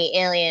scrawny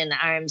alien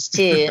arms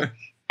too.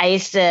 I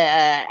used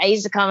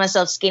to call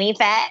myself skinny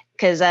fat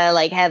because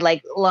I had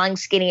long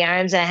skinny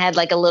arms and I had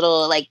a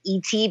little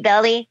ET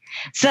belly.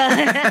 So so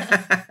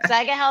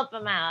I can help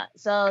them out.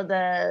 So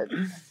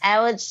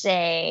I would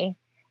say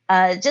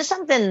just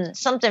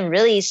something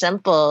really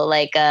simple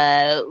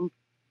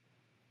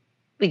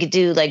we could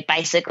do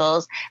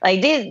bicycles.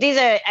 These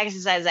are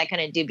exercises I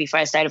couldn't do before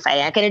I started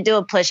fighting. I couldn't do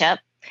a push-up.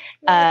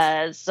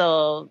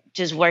 So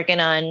just working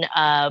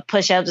on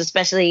push-ups,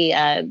 especially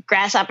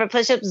grasshopper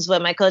push-ups is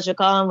what my coach would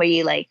call them, where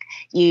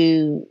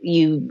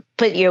you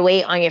put your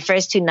weight on your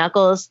first two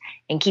knuckles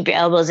and keep your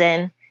elbows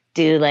in.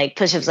 Do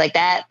push-ups like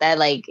that. That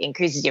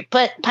increases your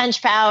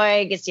punch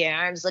power, gets your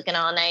arms looking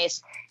all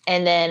nice.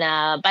 And then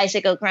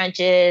bicycle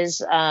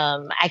crunches.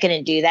 I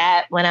couldn't do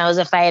that when I was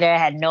a fighter. I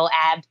had no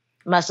ab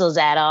muscles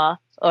at all.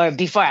 Or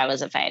before I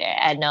was a fighter,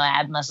 I had no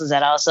ab muscles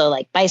at all. So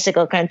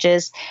bicycle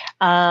crunches,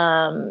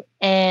 and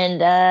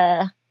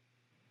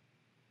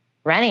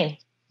running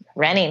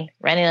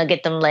will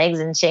get them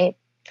legs in shape.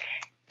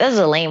 This is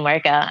a lame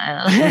workout. I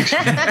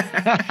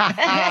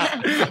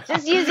don't know.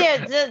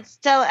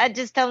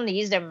 Just tell them to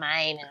use their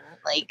mind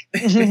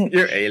and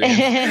You're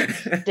alien.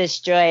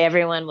 destroy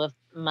everyone with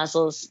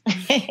muscles. All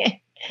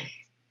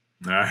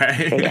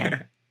right.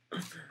 Yeah.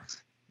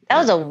 That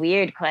was a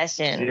weird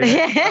question.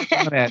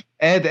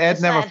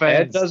 Ed never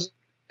fails.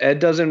 Ed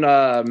doesn't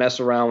mess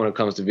around when it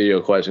comes to video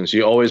questions.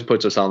 He always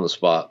puts us on the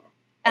spot.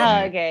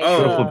 Oh, okay.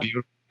 Oh, Cool.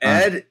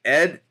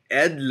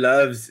 Ed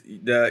loves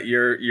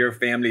your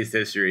family's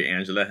history,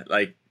 Angela.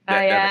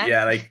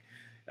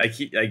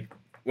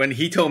 When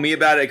he told me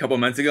about it a couple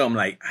months ago, I'm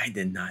like, I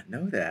did not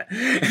know that.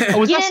 You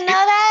didn't know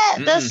that?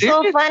 That's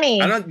so funny.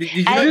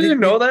 You didn't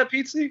know that,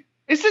 Pete?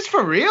 Is this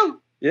for real?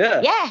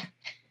 Yeah. Yeah.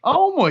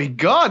 Oh my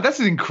God, this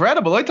is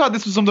incredible. I thought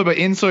this was something about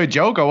inside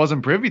joke. I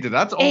wasn't privy to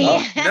that.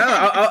 No,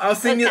 I'll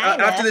send you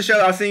after the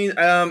show. I'll send you,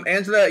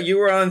 Angela, you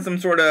were on some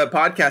sort of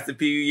podcast a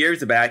few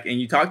years back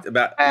and you talked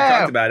about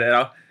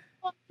it.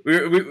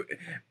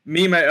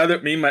 Me and my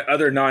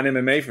other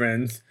non-MMA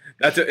friends,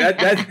 that's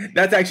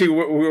actually we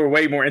were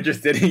way more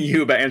interested in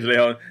you about Angela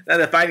Hill.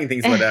 The fighting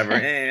thing's whatever.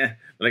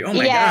 Like, oh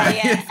my God.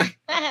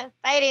 Yeah.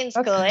 Fighting's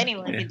cool.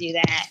 Anyone can do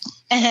that.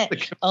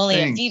 Only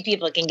a few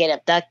people can get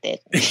abducted.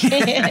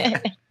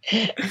 All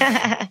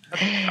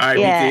right,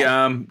 BT,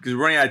 because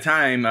we're running out of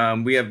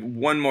time, we have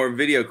one more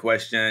video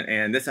question,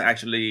 and this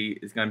actually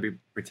is going to be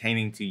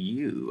pertaining to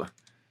you.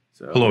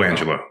 So, hello,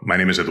 Angela. My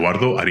name is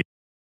Eduardo Ari.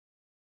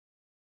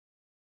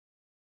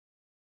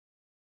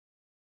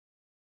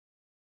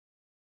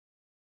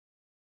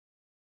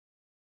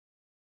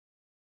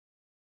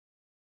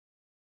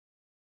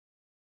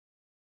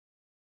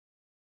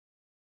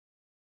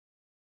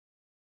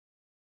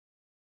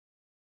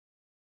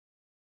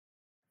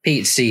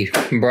 Pete C,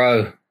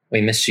 bro, we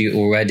miss you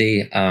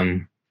already.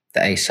 The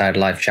A-Side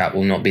live chat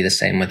will not be the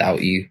same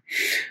without you.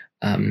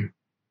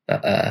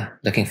 But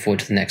looking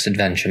forward to the next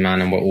adventure, man,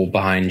 and we're all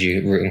behind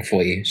you, rooting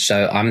for you.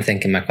 So I'm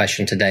thinking my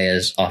question today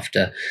is,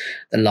 after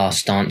The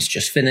Last Dance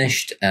just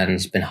finished and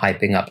it's been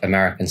hyping up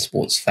American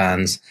sports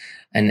fans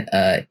and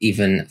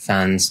even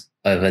fans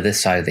over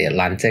this side of the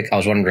Atlantic, I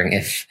was wondering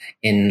if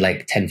in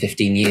 10,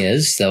 15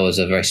 years, there was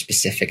a very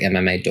specific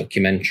MMA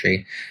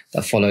documentary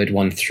that followed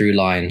one through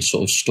line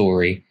sort of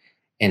story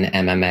in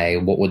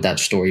MMA, what would that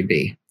story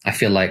be? I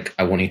feel like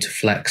I want you to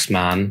flex,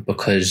 man,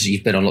 because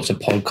you've been on lots of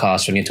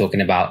podcasts when you're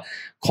talking about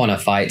Conor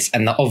fights,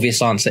 and the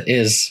obvious answer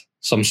is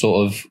some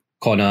sort of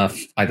Conor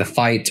either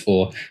fight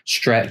or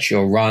stretch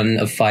or run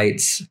of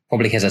fights,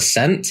 probably his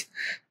ascent.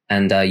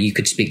 And you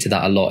could speak to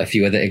that a lot. If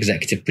you were the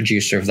executive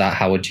producer of that,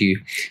 how would you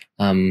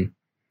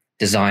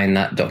design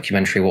that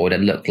documentary? What would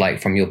it look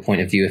like from your point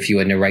of view? If you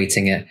were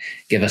narrating it,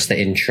 give us the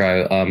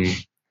intro.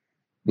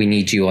 We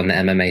need you on the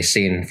MMA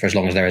scene for as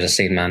long as there is a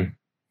scene, man.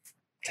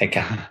 Take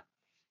care.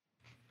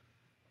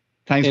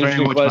 Thanks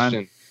very much, question.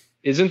 Man.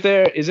 Isn't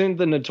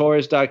the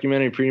Notorious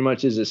documentary pretty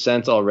much his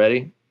ascent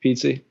already,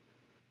 Pete?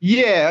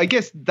 Yeah, I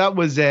guess that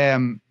was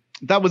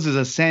his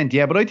ascent,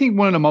 yeah. But I think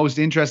one of the most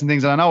interesting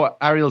things, and I know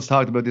Ariel's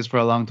talked about this for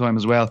a long time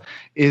as well,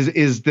 is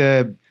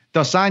the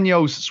Dos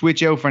Anjos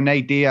switch out for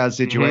Nate Diaz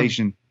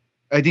situation.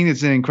 Mm-hmm. I think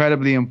it's an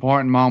incredibly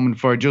important moment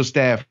for just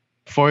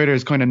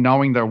fighters kind of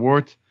knowing their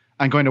worth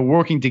and kind of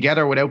working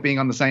together without being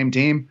on the same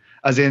team.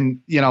 As in,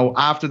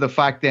 after the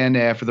fact, then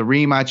for the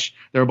rematch,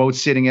 they were both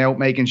sitting out,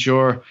 making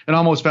sure. It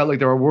almost felt like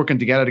they were working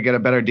together to get a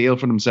better deal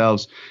for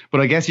themselves.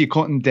 But I guess you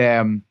couldn't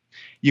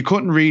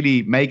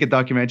really make a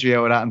documentary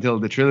out of that until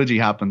the trilogy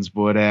happens.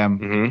 But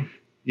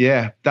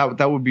yeah,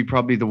 that would be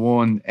probably the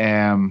one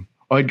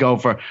I'd go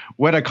for.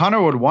 Whether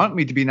Conor would want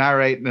me to be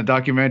narrating a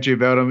documentary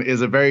about him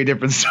is a very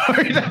different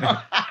story.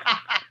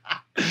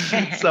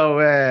 So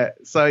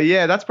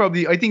yeah, that's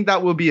probably, I think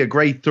that will be a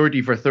great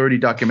 30 for 30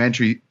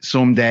 documentary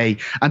someday.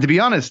 And to be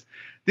honest,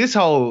 this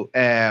whole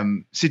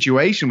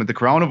situation with the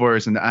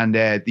coronavirus and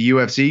the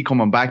UFC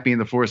coming back being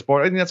the first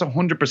sport, I think that's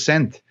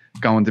 100%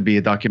 going to be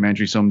a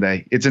documentary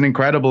someday. It's an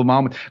incredible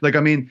moment. Like,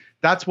 I mean,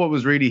 that's what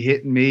was really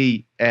hitting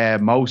me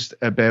most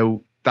about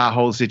that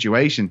whole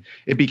situation.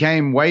 It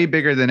became way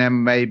bigger than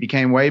MMA,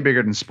 became way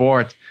bigger than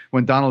sport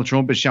when Donald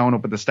Trump is showing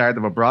up at the start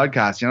of a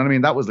broadcast. You know what I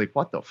mean? That was like,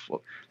 what the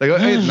fuck? Like, I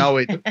didn't know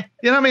it.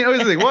 You know what I mean? I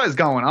was like, what is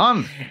going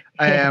on?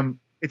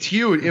 It's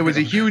huge. It was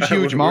a huge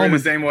moment. We're in the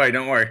same way.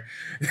 Don't worry.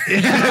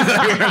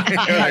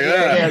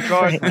 Yeah, of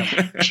course.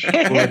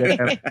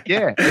 But,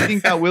 yeah, I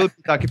think that will be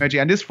a documentary.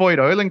 And this Fight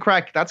Island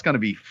crack, that's going to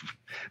be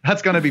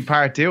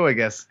part 2, I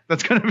guess.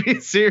 That's going to be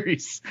a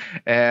series.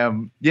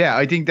 Yeah,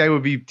 I think they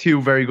would be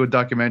 2 very good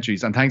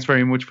documentaries. And thanks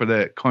very much for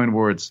the kind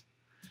words.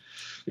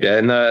 Yeah,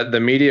 and the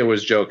media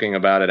was joking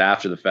about it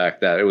after the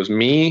fact that it was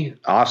me,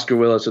 Oscar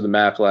Willis of the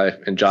Mac Life,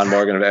 and John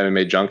Morgan of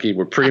MMA Junkie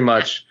were pretty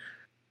much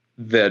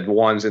the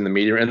ones in the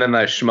media. And then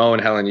Schmo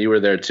and Helen, you were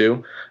there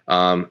too.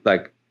 We're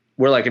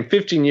like, in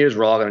 15 years,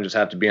 we're all going to just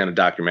have to be on a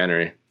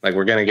documentary. Like,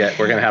 we're going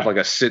to have like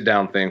a sit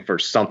down thing for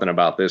something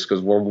about this, because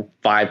we're the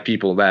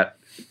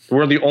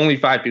only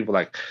 5 people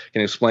that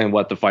can explain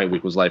what the fight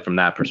week was like from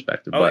that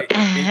perspective. But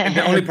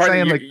the only part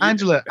saying, like,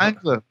 Angela,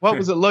 what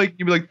was it like?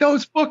 You'd be like,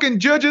 those fucking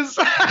judges.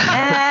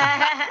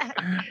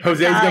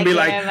 Jose's going to be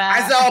like,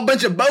 I saw a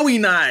bunch of Bowie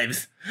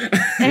knives.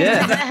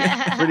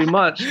 Yeah, pretty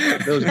much.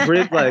 Those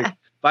like,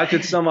 if I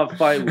could sum up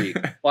fight week,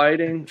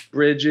 fighting,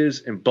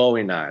 bridges, and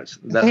Bowie knives.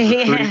 That's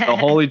the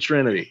holy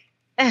trinity.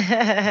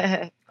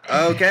 Okay.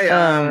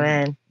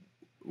 Man.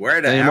 We're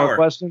at an Any hour. more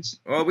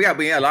questions? Well, we got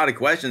a lot of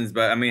questions,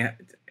 but I mean,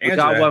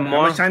 Angela, got one more.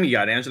 How much time you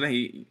got, Angela?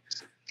 I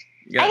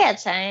got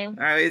time.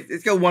 All right,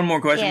 let's go one more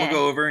question. Yeah.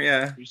 We'll go over.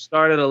 Yeah. We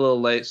started a little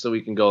late, so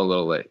we can go a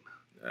little late.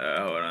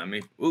 Hold on.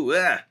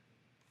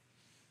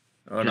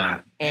 Hold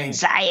on.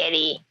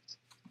 Anxiety.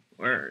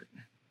 Word.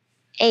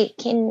 Hey,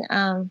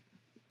 can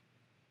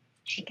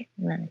should get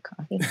another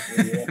coffee?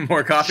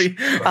 More coffee?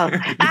 Oh,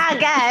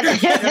 God.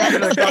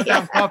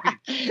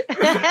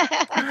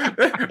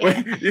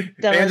 Wait,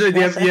 Angela, do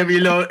you have your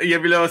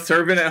little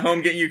servant at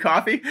home getting you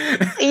coffee?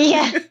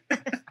 Yeah.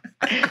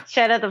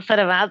 Try not to put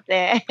him out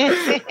there.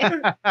 If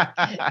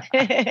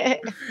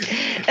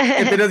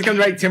it doesn't come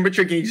to the right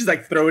temperature, can you just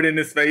like throw it in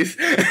his face?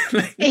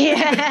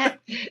 Yeah.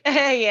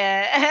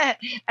 Yeah.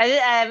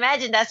 I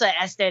imagine that's what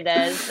Esther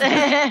does.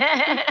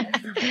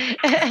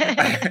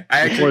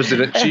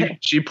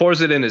 She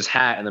pours it in his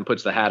hat and then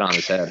puts the hat on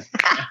his head.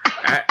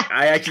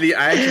 I actually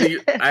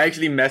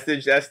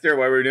messaged Esther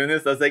while we were doing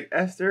this. I was like,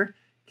 Esther,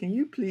 can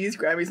you please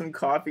grab me some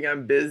coffee?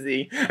 I'm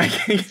busy.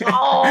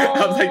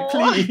 I was like,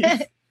 please.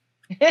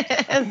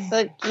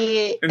 So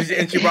cute.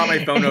 And she brought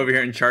my phone over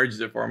here and charged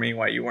it for me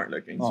while you weren't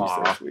looking. She's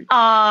so sweet.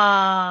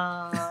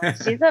 Aww,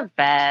 she's the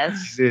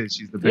best.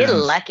 She's the best. You're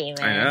lucky,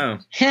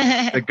 man. I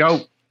know. The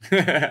goat. All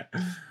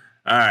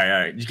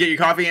right. Did you get your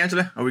coffee,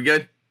 Angela? Are we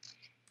good?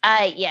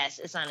 Yes,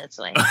 it's on its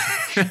way.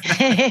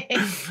 Okay,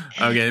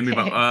 let me.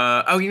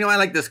 I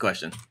like this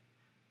question.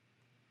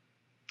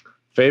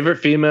 Favorite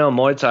female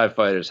Muay Thai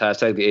fighters?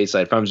 Hashtag the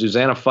A-side from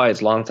Susanna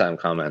Fights, longtime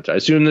commenter. I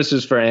assume this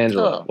is for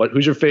Angela. Cool.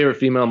 Who's your favorite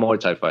female Muay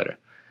Thai fighter?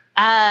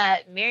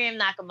 Miriam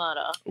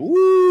Nakamoto.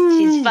 Ooh.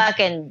 She's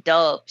fucking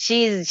dope.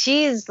 She's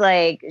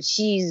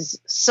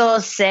so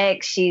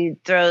sick. She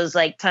throws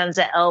like tons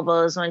of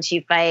elbows when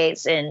she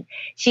fights, and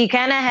she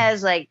kind of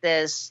has like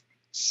this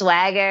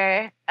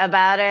swagger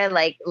about her,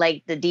 like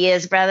the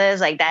Diaz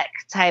brothers, like that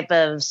type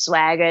of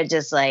swagger,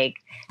 just like,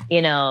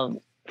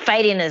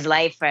 fighting is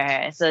life for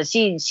her. So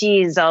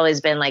she's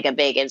always been like a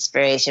big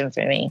inspiration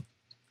for me.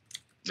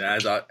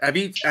 That's awesome.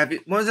 When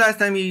was the last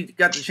time you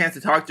got the chance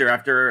to talk to her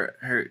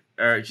after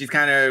her? She's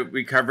kind of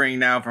recovering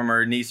now from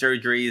her knee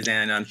surgeries,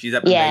 and she's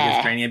up in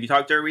Vegas training. Have you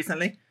talked to her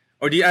recently,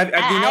 or do you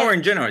know her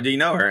in general? Do you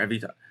know her? Have you?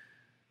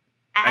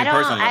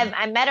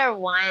 I met her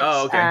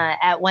once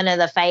at one of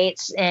the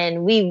fights,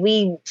 and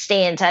we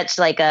stay in touch,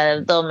 like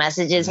little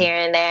messages here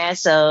and there.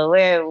 So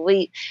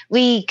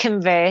we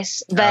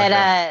converse, but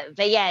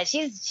yeah,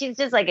 she's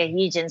just like a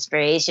huge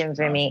inspiration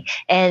for me.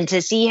 And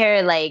to see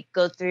her like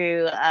go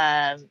through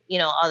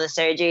all the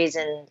surgeries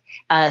and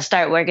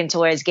start working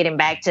towards getting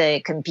back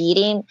to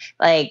competing,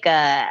 like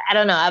I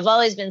don't know, I've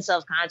always been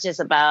self-conscious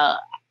about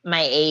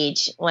my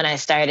age when I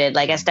started.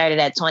 Like I started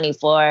at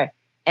 24.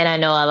 And I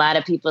know a lot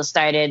of people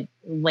started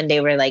when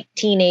they were like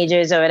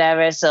teenagers or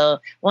whatever. So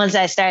once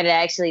I started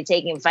actually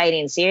taking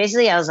fighting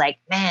seriously, I was like,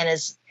 man,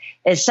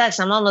 it sucks.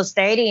 I'm almost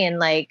 30 and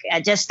like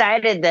I just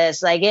started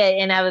this,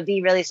 and I would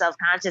be really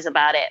self-conscious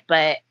about it.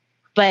 But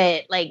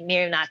But like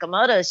Miriam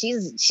Nakamoto,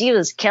 she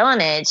was killing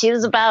it. She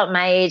was about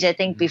my age, I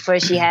think, before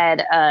she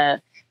had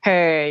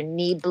her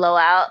knee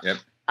blowout in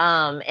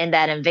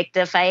that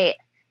Invicta fight.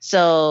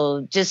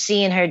 So just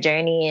seeing her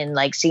journey and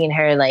like seeing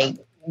her like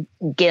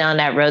get on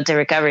that road to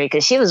recovery,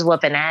 because she was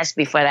whooping ass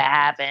before that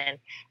happened.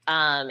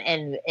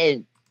 And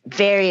it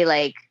very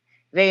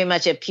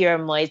much a pure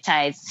Muay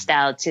Thai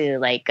style too,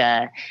 like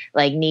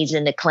knees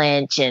in the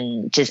clinch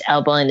and just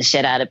elbowing the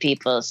shit out of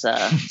people. So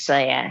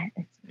yeah.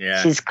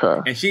 Yeah, she's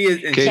cool. And she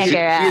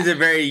is a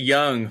very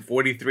young,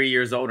 43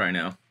 years old right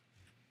now.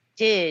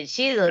 Dude,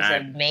 she looks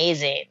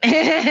amazing.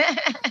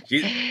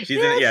 She's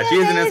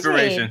an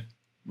inspiration.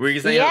 Were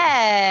you saying?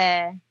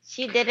 Yeah,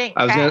 she didn't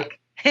crack.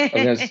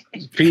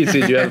 Pete, do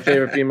you have a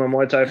favorite female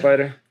Muay Thai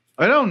fighter?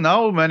 I don't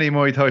know many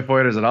Muay Thai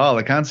fighters at all.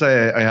 I can't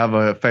say I have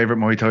a favorite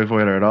Muay Thai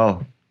fighter at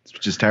all,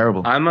 which is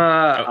terrible. I'm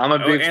a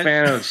big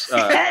fan of.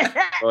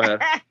 Go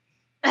ahead.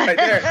 Right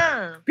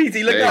there. PT,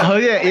 look up. Oh,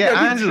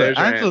 yeah.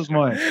 Angela's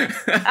mine.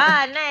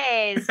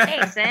 Nice.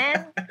 Thanks,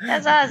 man.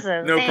 That's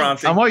awesome. No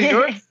prompting. And what are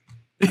yours?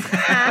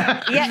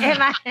 Yeah,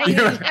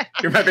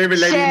 you're my favorite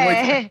lady.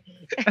 Sure.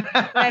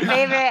 My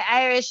favorite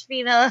Irish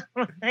female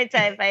Muay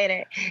Thai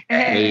fighter.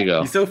 There you go.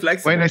 You're so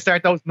flexible. When I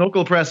start those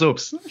knuckle press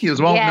ups, you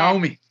just won't know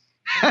me.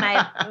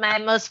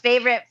 my most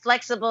favorite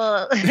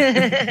flexible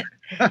Muay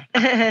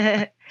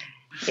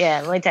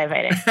Thai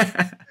fighter.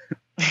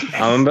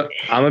 I'm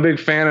a big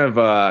fan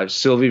of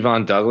Sylvie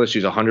Von Douglas.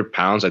 She's 100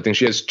 pounds. I think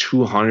she has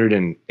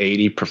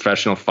 280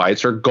 professional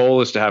fights. Her goal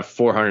is to have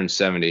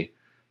 470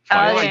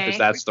 fights because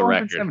that's the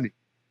record.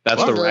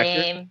 That's the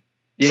record.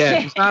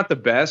 Yeah, she's not the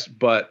best,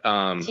 but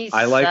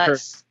I like her.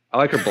 I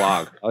like her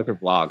blog.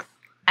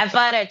 I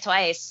fought her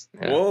twice.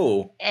 Yeah.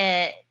 Whoa.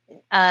 And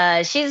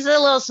she's a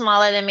little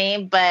smaller than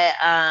me, but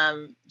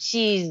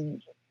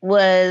she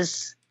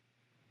was,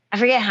 I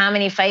forget how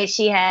many fights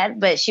she had,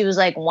 but she was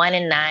like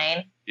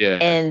 1-9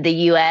 in the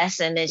US,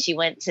 and then she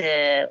went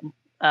to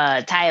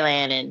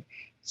Thailand, and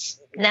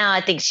now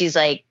I think she's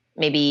like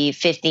maybe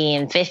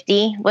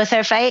 50-50 with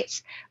her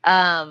fights.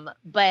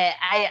 But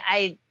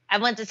I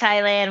went to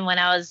Thailand when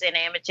I was an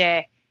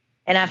amateur,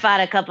 and I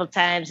fought a couple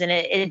times, and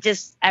it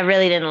just, I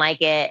really didn't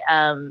like it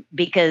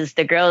because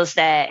the girls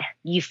that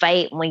you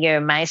fight when you're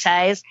my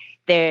size,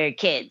 they're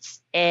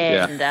kids,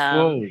 and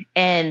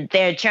and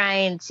they're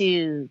trying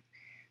to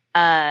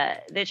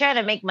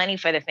make money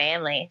for the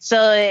family.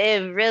 So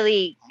it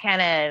really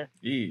kind of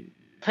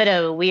put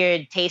a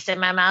weird taste in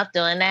my mouth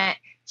doing that,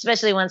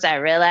 especially once I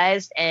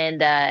realized.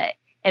 And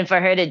for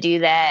her to do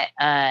that,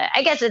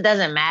 I guess it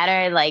doesn't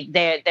matter. Like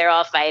they're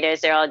all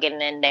fighters. They're all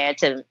getting in there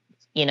to,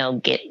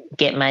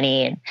 get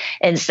money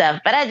and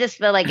stuff. But I just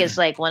feel like it's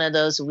like one of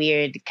those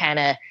weird kind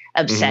of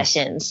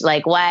obsessions.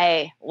 Like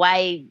why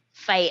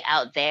fight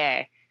out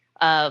there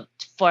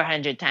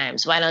 400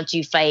 times? Why don't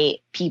you fight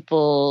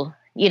people,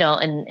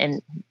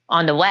 and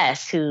on the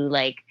West who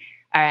like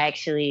are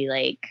actually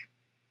like,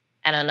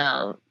 I don't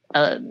know,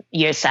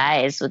 your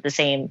size with the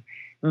same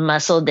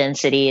muscle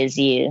density as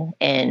you,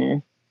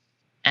 and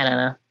I don't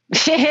know,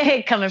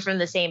 coming from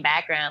the same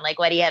background. Like,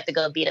 why do you have to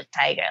go beat up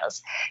Thai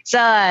girls? So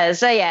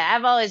yeah,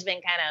 I've always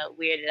been kind of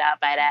weirded out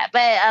by that.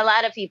 But a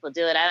lot of people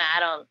do it. I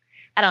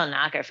don't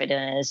knock her for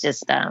doing it. It's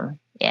just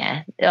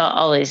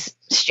always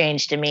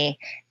strange to me.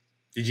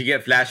 Did you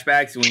get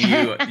flashbacks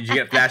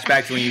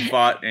when you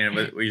fought? And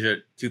was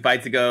it 2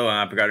 fights ago?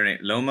 I forgot her name.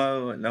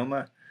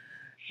 Loma.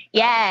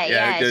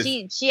 Yeah.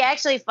 She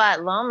actually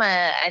fought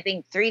Loma, I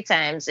think 3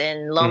 times,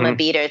 and Loma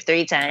beat her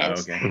 3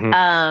 times.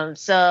 Oh,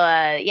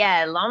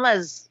 okay.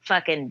 Loma's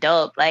fucking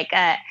dope. Like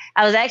I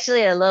was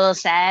actually a little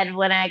sad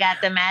when I got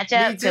the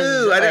matchup. Me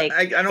too. I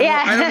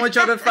don't want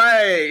y'all to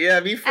fight. Yeah,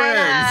 be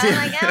friends.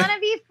 I want to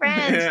be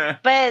friends. Yeah.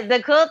 But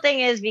the cool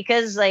thing is,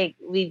 because like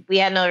we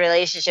had no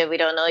relationship, we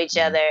don't know each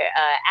other.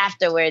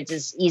 Afterwards,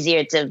 it's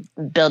easier to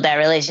build that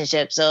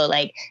relationship. So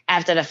like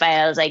after the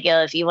fight, I was like,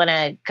 yo, if you want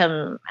to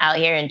come out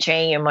here and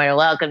train, you're more than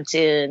welcome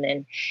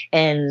to.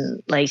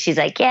 And like she's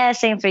like, yeah,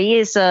 same for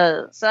you.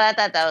 So I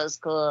thought that was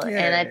cool. Yay.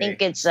 And I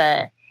think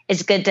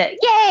it's good to,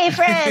 yay,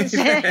 friends.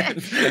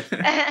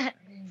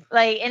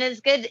 Like, and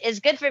it's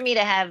good for me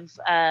to have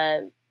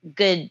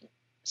good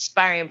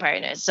sparring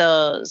partners.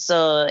 So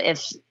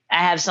if I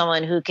have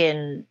someone who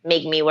can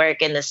make me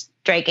work in the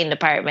striking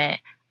department,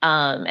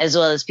 as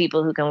well as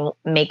people who can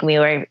make me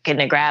work in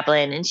the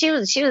grappling. And she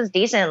was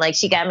decent. Like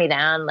she got me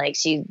down. Like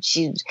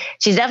she's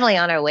definitely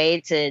on her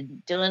way to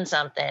doing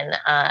something.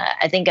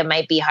 I think it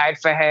might be hard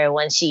for her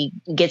when she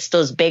gets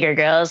those bigger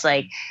girls.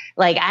 Like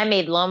I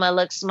made Loma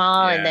look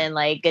small, and then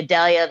like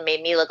Gedalia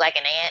made me look like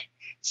an ant.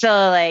 So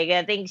like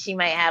I think she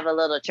might have a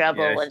little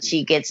trouble when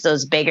she gets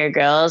those bigger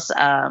girls.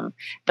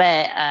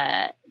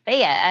 But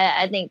yeah,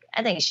 I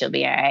think she'll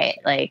be all right.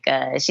 Like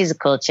she's a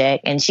cool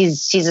chick, and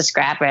she's a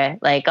scrapper.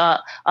 Like all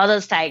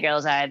those Thai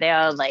girls are. They're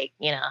all like,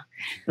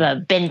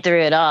 been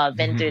through it all,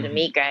 been through the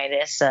meat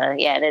grinder. So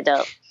yeah, they're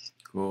dope.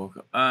 Cool.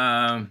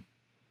 My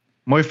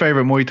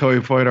favorite Muay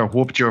Thai fighter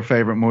whooped your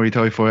favorite Muay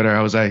Thai fighter,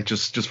 Jose.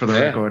 Just for the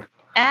record.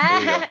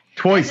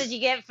 Twice. That's what you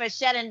get for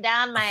shutting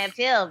down my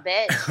appeal,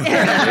 bitch.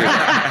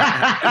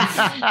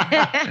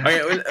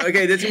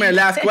 Okay, this is my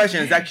last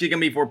question. It's actually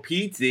going to be for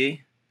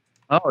Pete.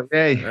 Oh,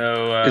 yay.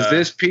 So, Is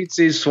this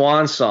Pete's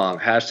swan song?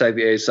 Hashtag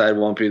the A-side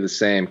won't be the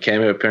same.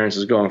 Cameo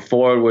appearances going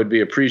forward would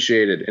be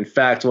appreciated. In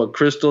fact, what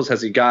crystals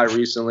has he got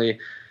recently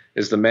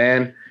is the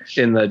man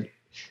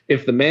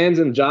if the man's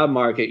in the job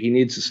market, he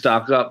needs to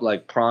stock up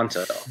like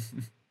pronto.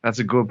 That's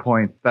a good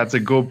point.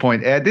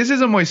 This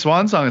isn't my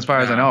swan song as far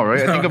as I know,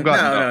 right? I think I've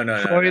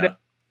got Friday,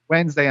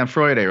 Wednesday and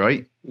Friday,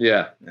 right?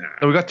 Yeah.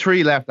 So we've got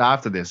 3 left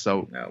after this,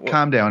 so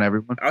calm down,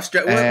 everyone.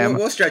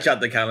 We'll stretch out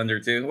the calendar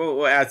too.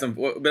 We'll add some.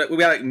 But we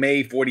got like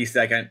May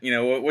 42nd.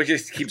 We'll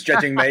just keep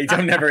stretching May till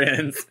it never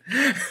ends.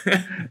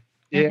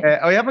 Yeah,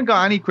 I haven't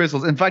got any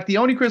crystals. In fact, the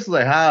only crystals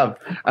I have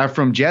are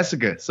from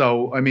Jessica.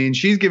 So, I mean,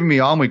 she's giving me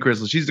all my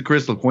crystals. She's the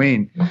crystal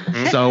queen.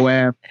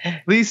 So,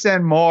 please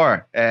send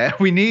more.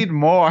 We need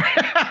more.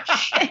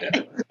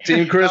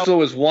 Team Crystal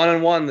was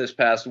 1-1 this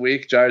past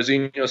week.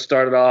 Jairzinho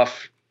started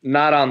off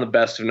not on the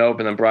best of note,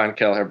 and then Brian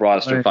Kelleher brought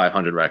us to a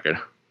 500 record.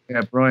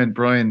 Yeah,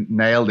 Brian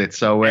nailed it.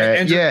 So,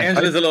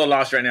 Angela's a little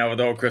lost right now with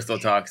the whole crystal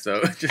talk.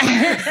 So, we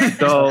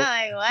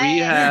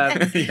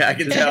have. Yeah, I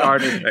can tell.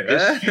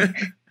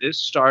 This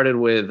started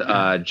with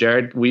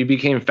Jared. We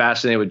became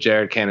fascinated with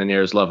Jared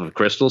Cannonier's love of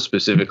crystals,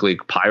 specifically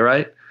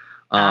pyrite.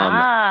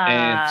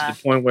 And to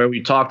the point where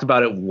we talked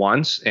about it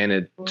once, and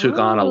it took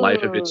on a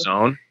life of its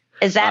own.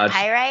 Is that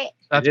pyrite?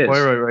 That's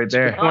pyrite right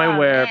there. To the point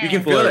where you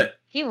can feel it.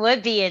 He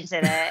would be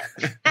into that.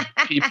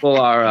 People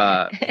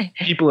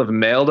have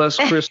mailed us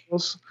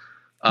crystals.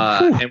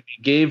 And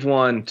we gave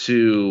one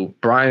to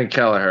Brian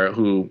Kelleher,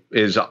 who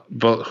is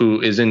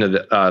into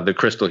the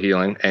crystal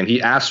healing, and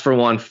he asked for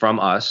one from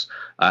us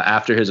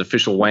after his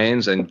official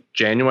weigh-ins in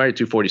January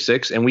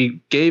 246, and we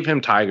gave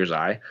him Tiger's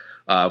Eye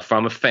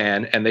from a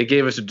fan, and they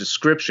gave us a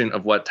description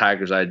of what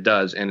Tiger's Eye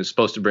does, and is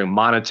supposed to bring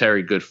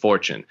monetary good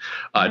fortune.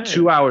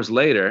 2 hours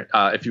later,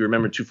 if you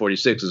remember,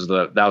 246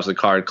 that was the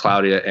card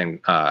Claudia and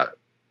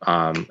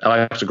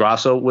Alexa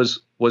Grasso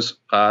was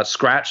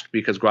scratched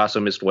because Grasso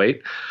missed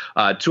weight.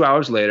 2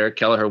 hours later,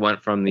 Kelleher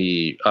went from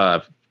the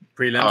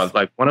prelims,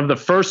 like one of the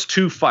first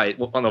two fights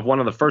on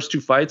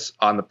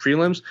the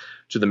prelims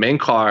to the main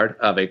card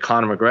of a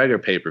Conor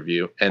McGregor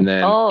pay-per-view, and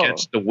then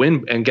gets the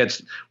win and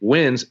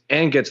wins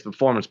and gets the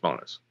performance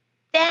bonus.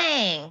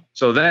 Dang!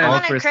 So then, I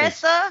want a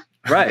crystal.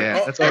 Right?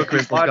 Yeah, that's all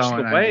crystal. Watch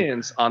the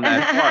weigh-ins on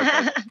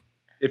that card.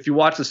 If you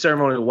watch the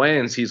ceremonial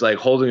weigh-ins, he's like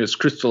holding his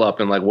crystal up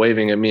and like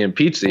waving at me and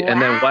Pizzi.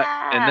 And then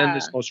And then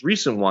this most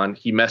recent one,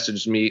 he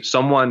messaged me.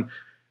 Someone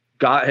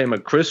got him a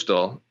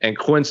crystal, and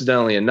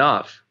coincidentally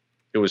enough,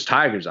 it was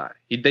Tiger's Eye.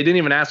 They didn't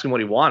even ask him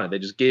what he wanted. They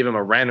just gave him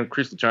a random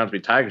crystal, turned out to be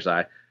Tiger's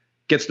Eye.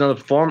 Gets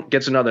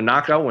another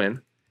knockout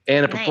win,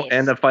 and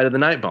a fight of the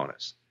night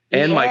bonus,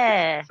 and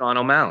Mike Sean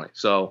O'Malley.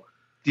 So,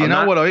 do you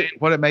know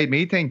what it made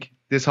me think?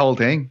 This whole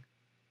thing.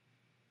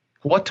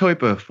 What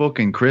type of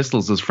fucking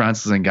crystals does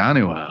Francis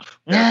Ngannou have?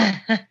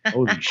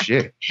 Holy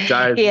shit.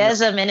 Guys, he has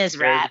them in his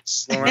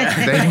wraps. They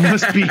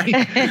must be.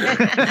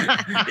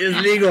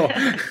 It's legal.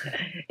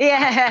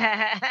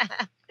 Yeah.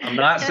 I'm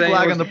not saying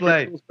flag on the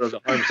play. It was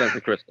 100% the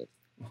crystal.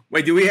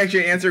 Wait, did PT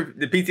actually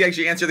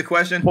answer the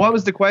question? What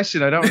was the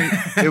question?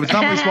 It was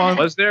not my swan.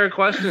 Was there a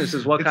question? It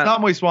says it's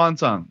not my swan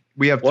song.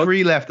 We have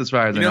 3 left as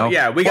far as I know.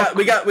 Yeah, we got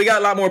a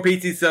lot more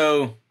PT,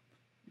 so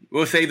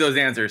we'll save those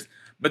answers.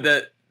 But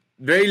the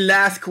very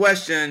last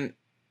question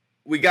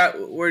we got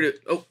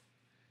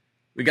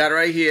we got it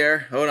right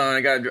here. Hold on,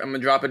 I'm gonna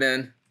drop it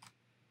in.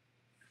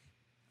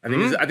 I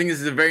think this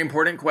is a very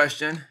important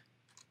question.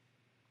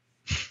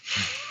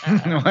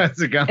 What's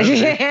it gonna be?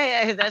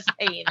 Yeah, that's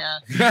how you know.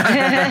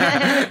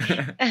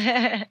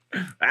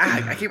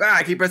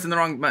 I keep pressing the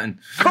wrong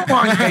button. Come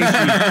on, Casey.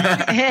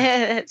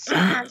 It's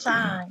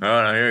song. Hold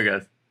on, here it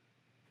goes.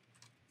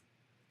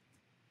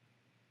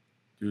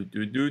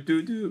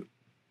 Do.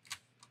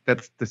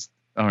 That's this.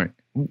 All right.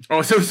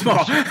 Oh, so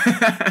small.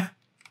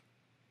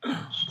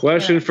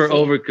 Question for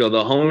Overkill.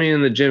 The homie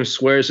in the gym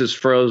swears his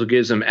froze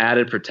gives him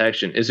added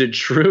protection. Is it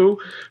true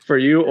for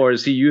you, or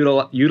is he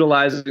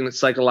utilizing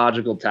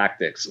psychological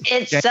tactics?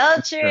 It's so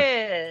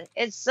true.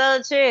 It's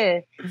so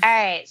true. All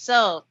right.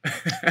 So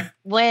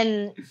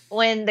when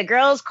the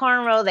girls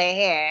cornrow their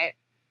hair,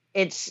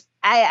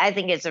 I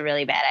think it's a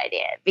really bad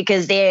idea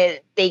because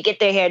they get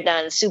their hair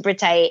done super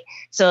tight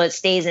so it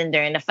stays in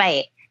during the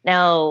fight.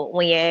 Now,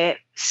 when your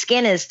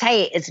skin is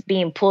tight, it's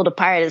being pulled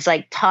apart. It's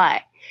like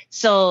taut.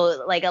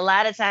 So, like, a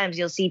lot of times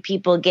you'll see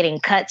people getting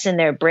cuts in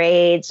their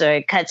braids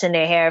or cuts in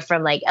their hair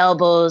from, like,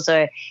 elbows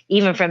or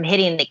even from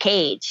hitting the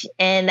cage.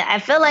 And I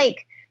feel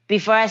like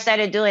before I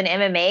started doing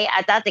MMA,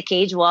 I thought the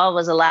cage wall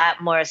was a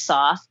lot more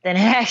soft than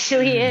it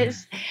actually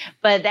is.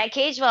 But that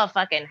cage wall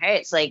fucking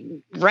hurts. Like,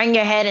 run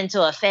your head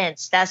into a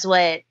fence. That's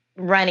what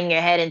running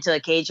your head into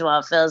a cage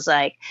wall feels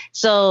like.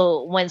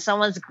 So when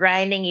someone's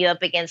grinding you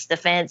up against the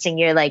fence and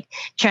you're like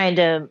trying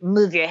to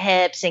move your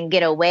hips and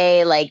get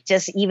away, like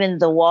just even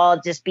the wall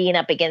just being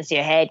up against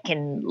your head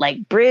can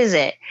like bruise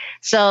it.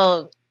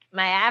 So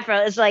my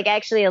afro is like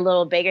actually a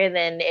little bigger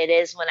than it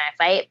is when I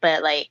fight,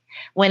 but like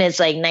when it's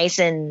like nice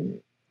and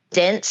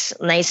dense,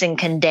 nice and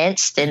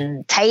condensed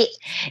and tight,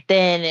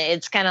 then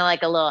it's kind of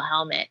like a little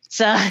helmet.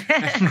 So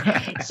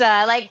so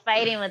I like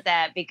fighting with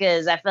that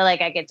because I feel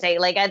like I could take,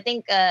 like, I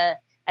think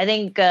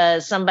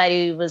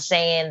somebody was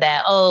saying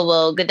that, oh,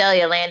 well,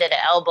 Gadelha landed an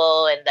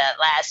elbow in the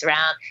last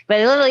round, but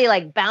it literally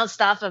like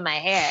bounced off of my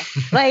hair.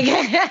 Like,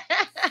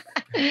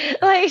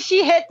 like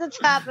she hit the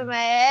top of my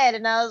head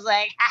and I was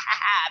like, ha ha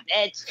ha,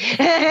 bitch.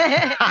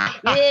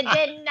 You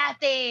did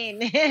nothing.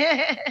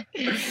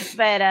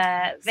 But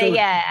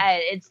yeah,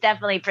 it's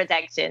definitely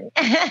protection.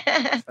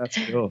 That's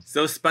cool.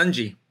 So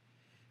spongy.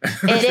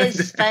 It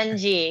is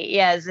spongy.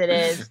 Yes, it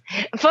is.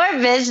 Poor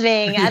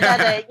Bisping. I thought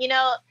that, you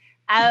know,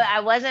 I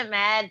wasn't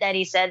mad that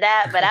he said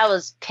that, but I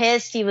was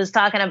pissed he was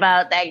talking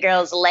about that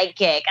girl's leg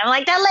kick. I'm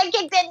like, that leg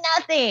kick did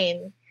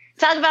nothing.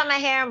 Talk about my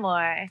hair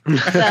more.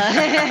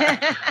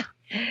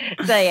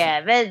 So yeah,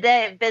 but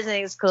that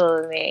Bisping is cool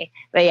with me.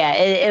 But yeah,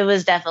 it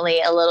was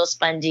definitely a little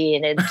spongy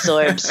and it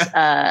absorbs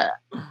a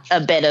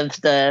bit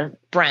of the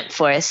brunt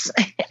force.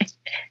 Is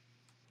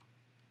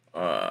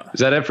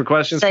that it for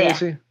questions,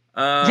 Casey?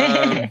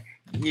 Yeah,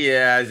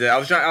 I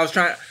was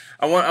trying.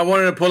 I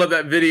wanted to pull up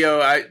that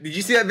video. Did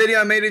you see that video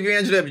I made of you,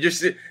 Angela?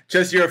 Just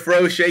your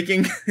fro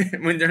shaking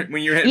when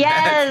you're hitting.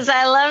 Yes,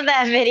 I love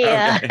that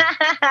video. Okay.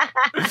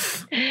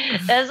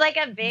 It was like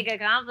a big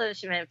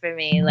accomplishment for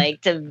me, like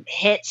to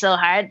hit so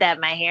hard that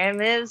my hair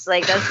moves.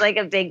 Like that's like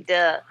a big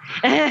deal.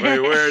 Wait,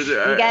 where is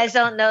it? You guys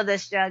don't know the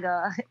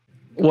struggle.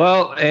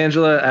 Well,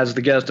 Angela, as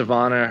the guest of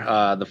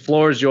honor, the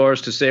floor is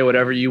yours to say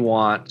whatever you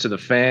want to the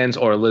fans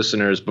or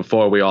listeners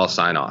before we all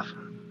sign off.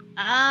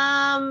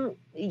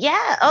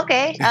 Yeah,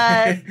 okay.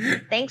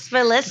 Thanks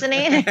for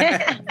listening.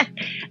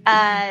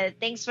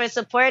 Thanks for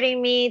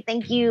supporting me.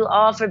 Thank you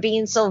all for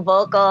being so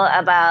vocal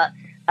about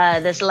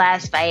this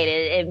last fight.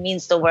 It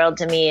means the world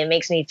to me. It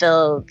makes me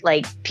feel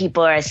like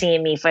people are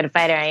seeing me for the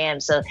fighter I am.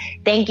 So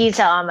thank you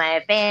to all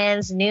my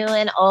fans, new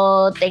and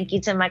old. Thank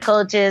you to my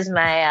coaches,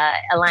 my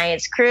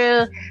Alliance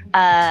crew.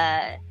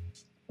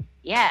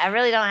 Yeah, I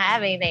really don't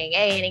have anything.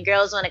 Hey, any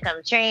girls want to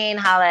come train,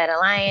 holler at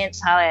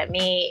Alliance, holler at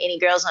me. Any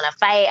girls want to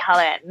fight,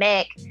 holler at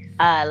Mick.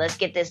 Let's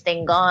get this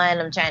thing going.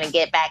 I'm trying to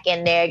get back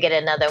in there, get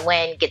another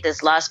win, get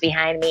this loss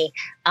behind me.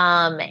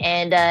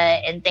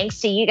 And thanks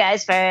to you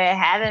guys for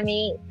having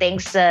me.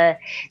 Thanks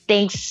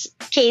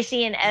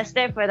Casey and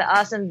Esther for the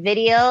awesome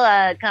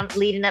video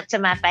leading up to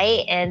my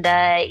fight. And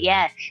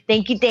yeah,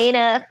 thank you,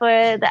 Dana, for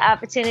the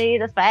opportunity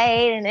to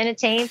fight and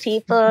entertain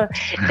people.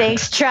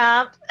 Thanks,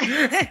 Trump.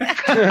 Thanks,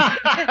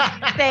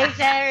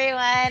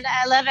 everyone.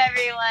 I love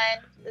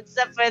everyone.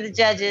 Except for the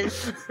judges.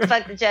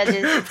 Fuck the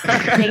judges.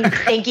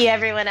 Thank you,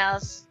 everyone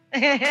else.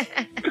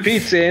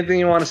 Pete, anything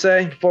you want to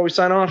say before we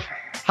sign off?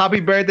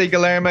 Happy birthday,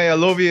 Guilherme. I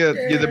love you.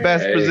 You're the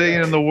best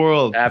Brazilian in the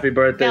world. Happy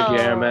birthday,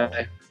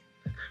 Guilherme.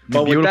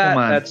 But with that,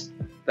 man.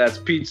 That's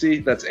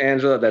Pete, that's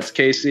Angela, that's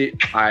Casey.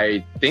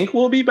 I think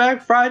we'll be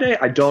back Friday.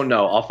 I don't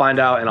know. I'll find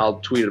out and I'll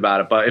tweet about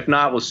it. But if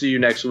not, we'll see you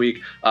next week.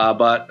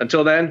 But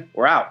until then,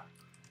 we're out.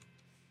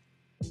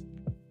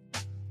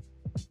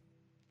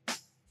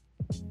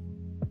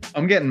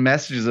 I'm getting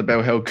messages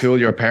about how cool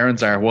your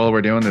parents are while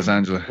we're doing this,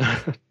 Angela.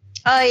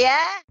 Oh,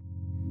 yeah?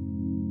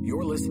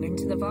 You're listening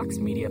to the Vox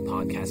Media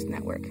Podcast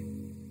Network.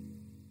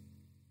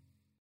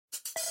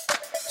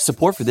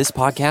 Support for this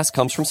podcast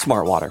comes from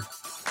Smartwater.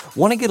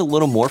 Want to get a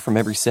little more from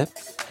every sip?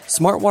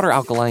 Smartwater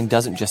Alkaline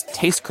doesn't just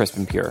taste crisp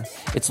and pure.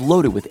 It's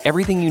loaded with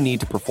everything you need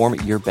to perform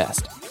at your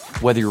best,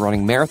 whether you're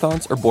running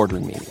marathons or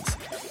boardroom meetings.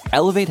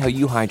 Elevate how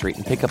you hydrate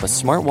and pick up a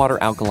Smartwater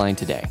Alkaline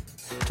today.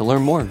 To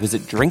learn more,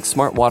 visit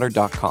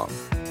drinksmartwater.com.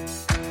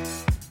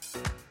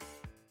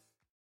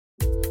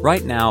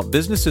 Right now,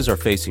 businesses are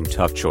facing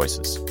tough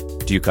choices.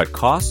 Do you cut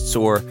costs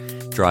or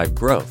drive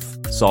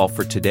growth? Solve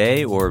for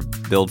today or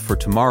build for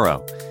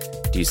tomorrow?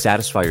 Do you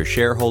satisfy your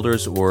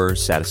shareholders or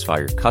satisfy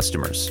your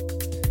customers?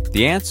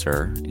 The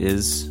answer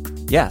is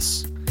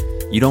yes.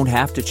 You don't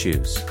have to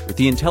choose. With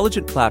the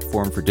intelligent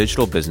platform for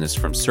digital business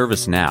from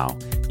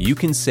ServiceNow, you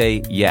can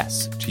say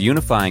yes to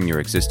unifying your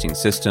existing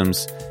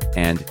systems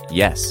and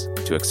yes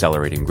to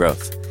accelerating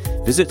growth.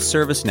 Visit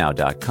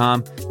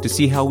ServiceNow.com to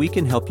see how we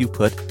can help you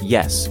put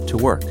yes to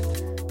work.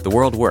 The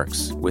world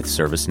works with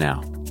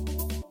ServiceNow.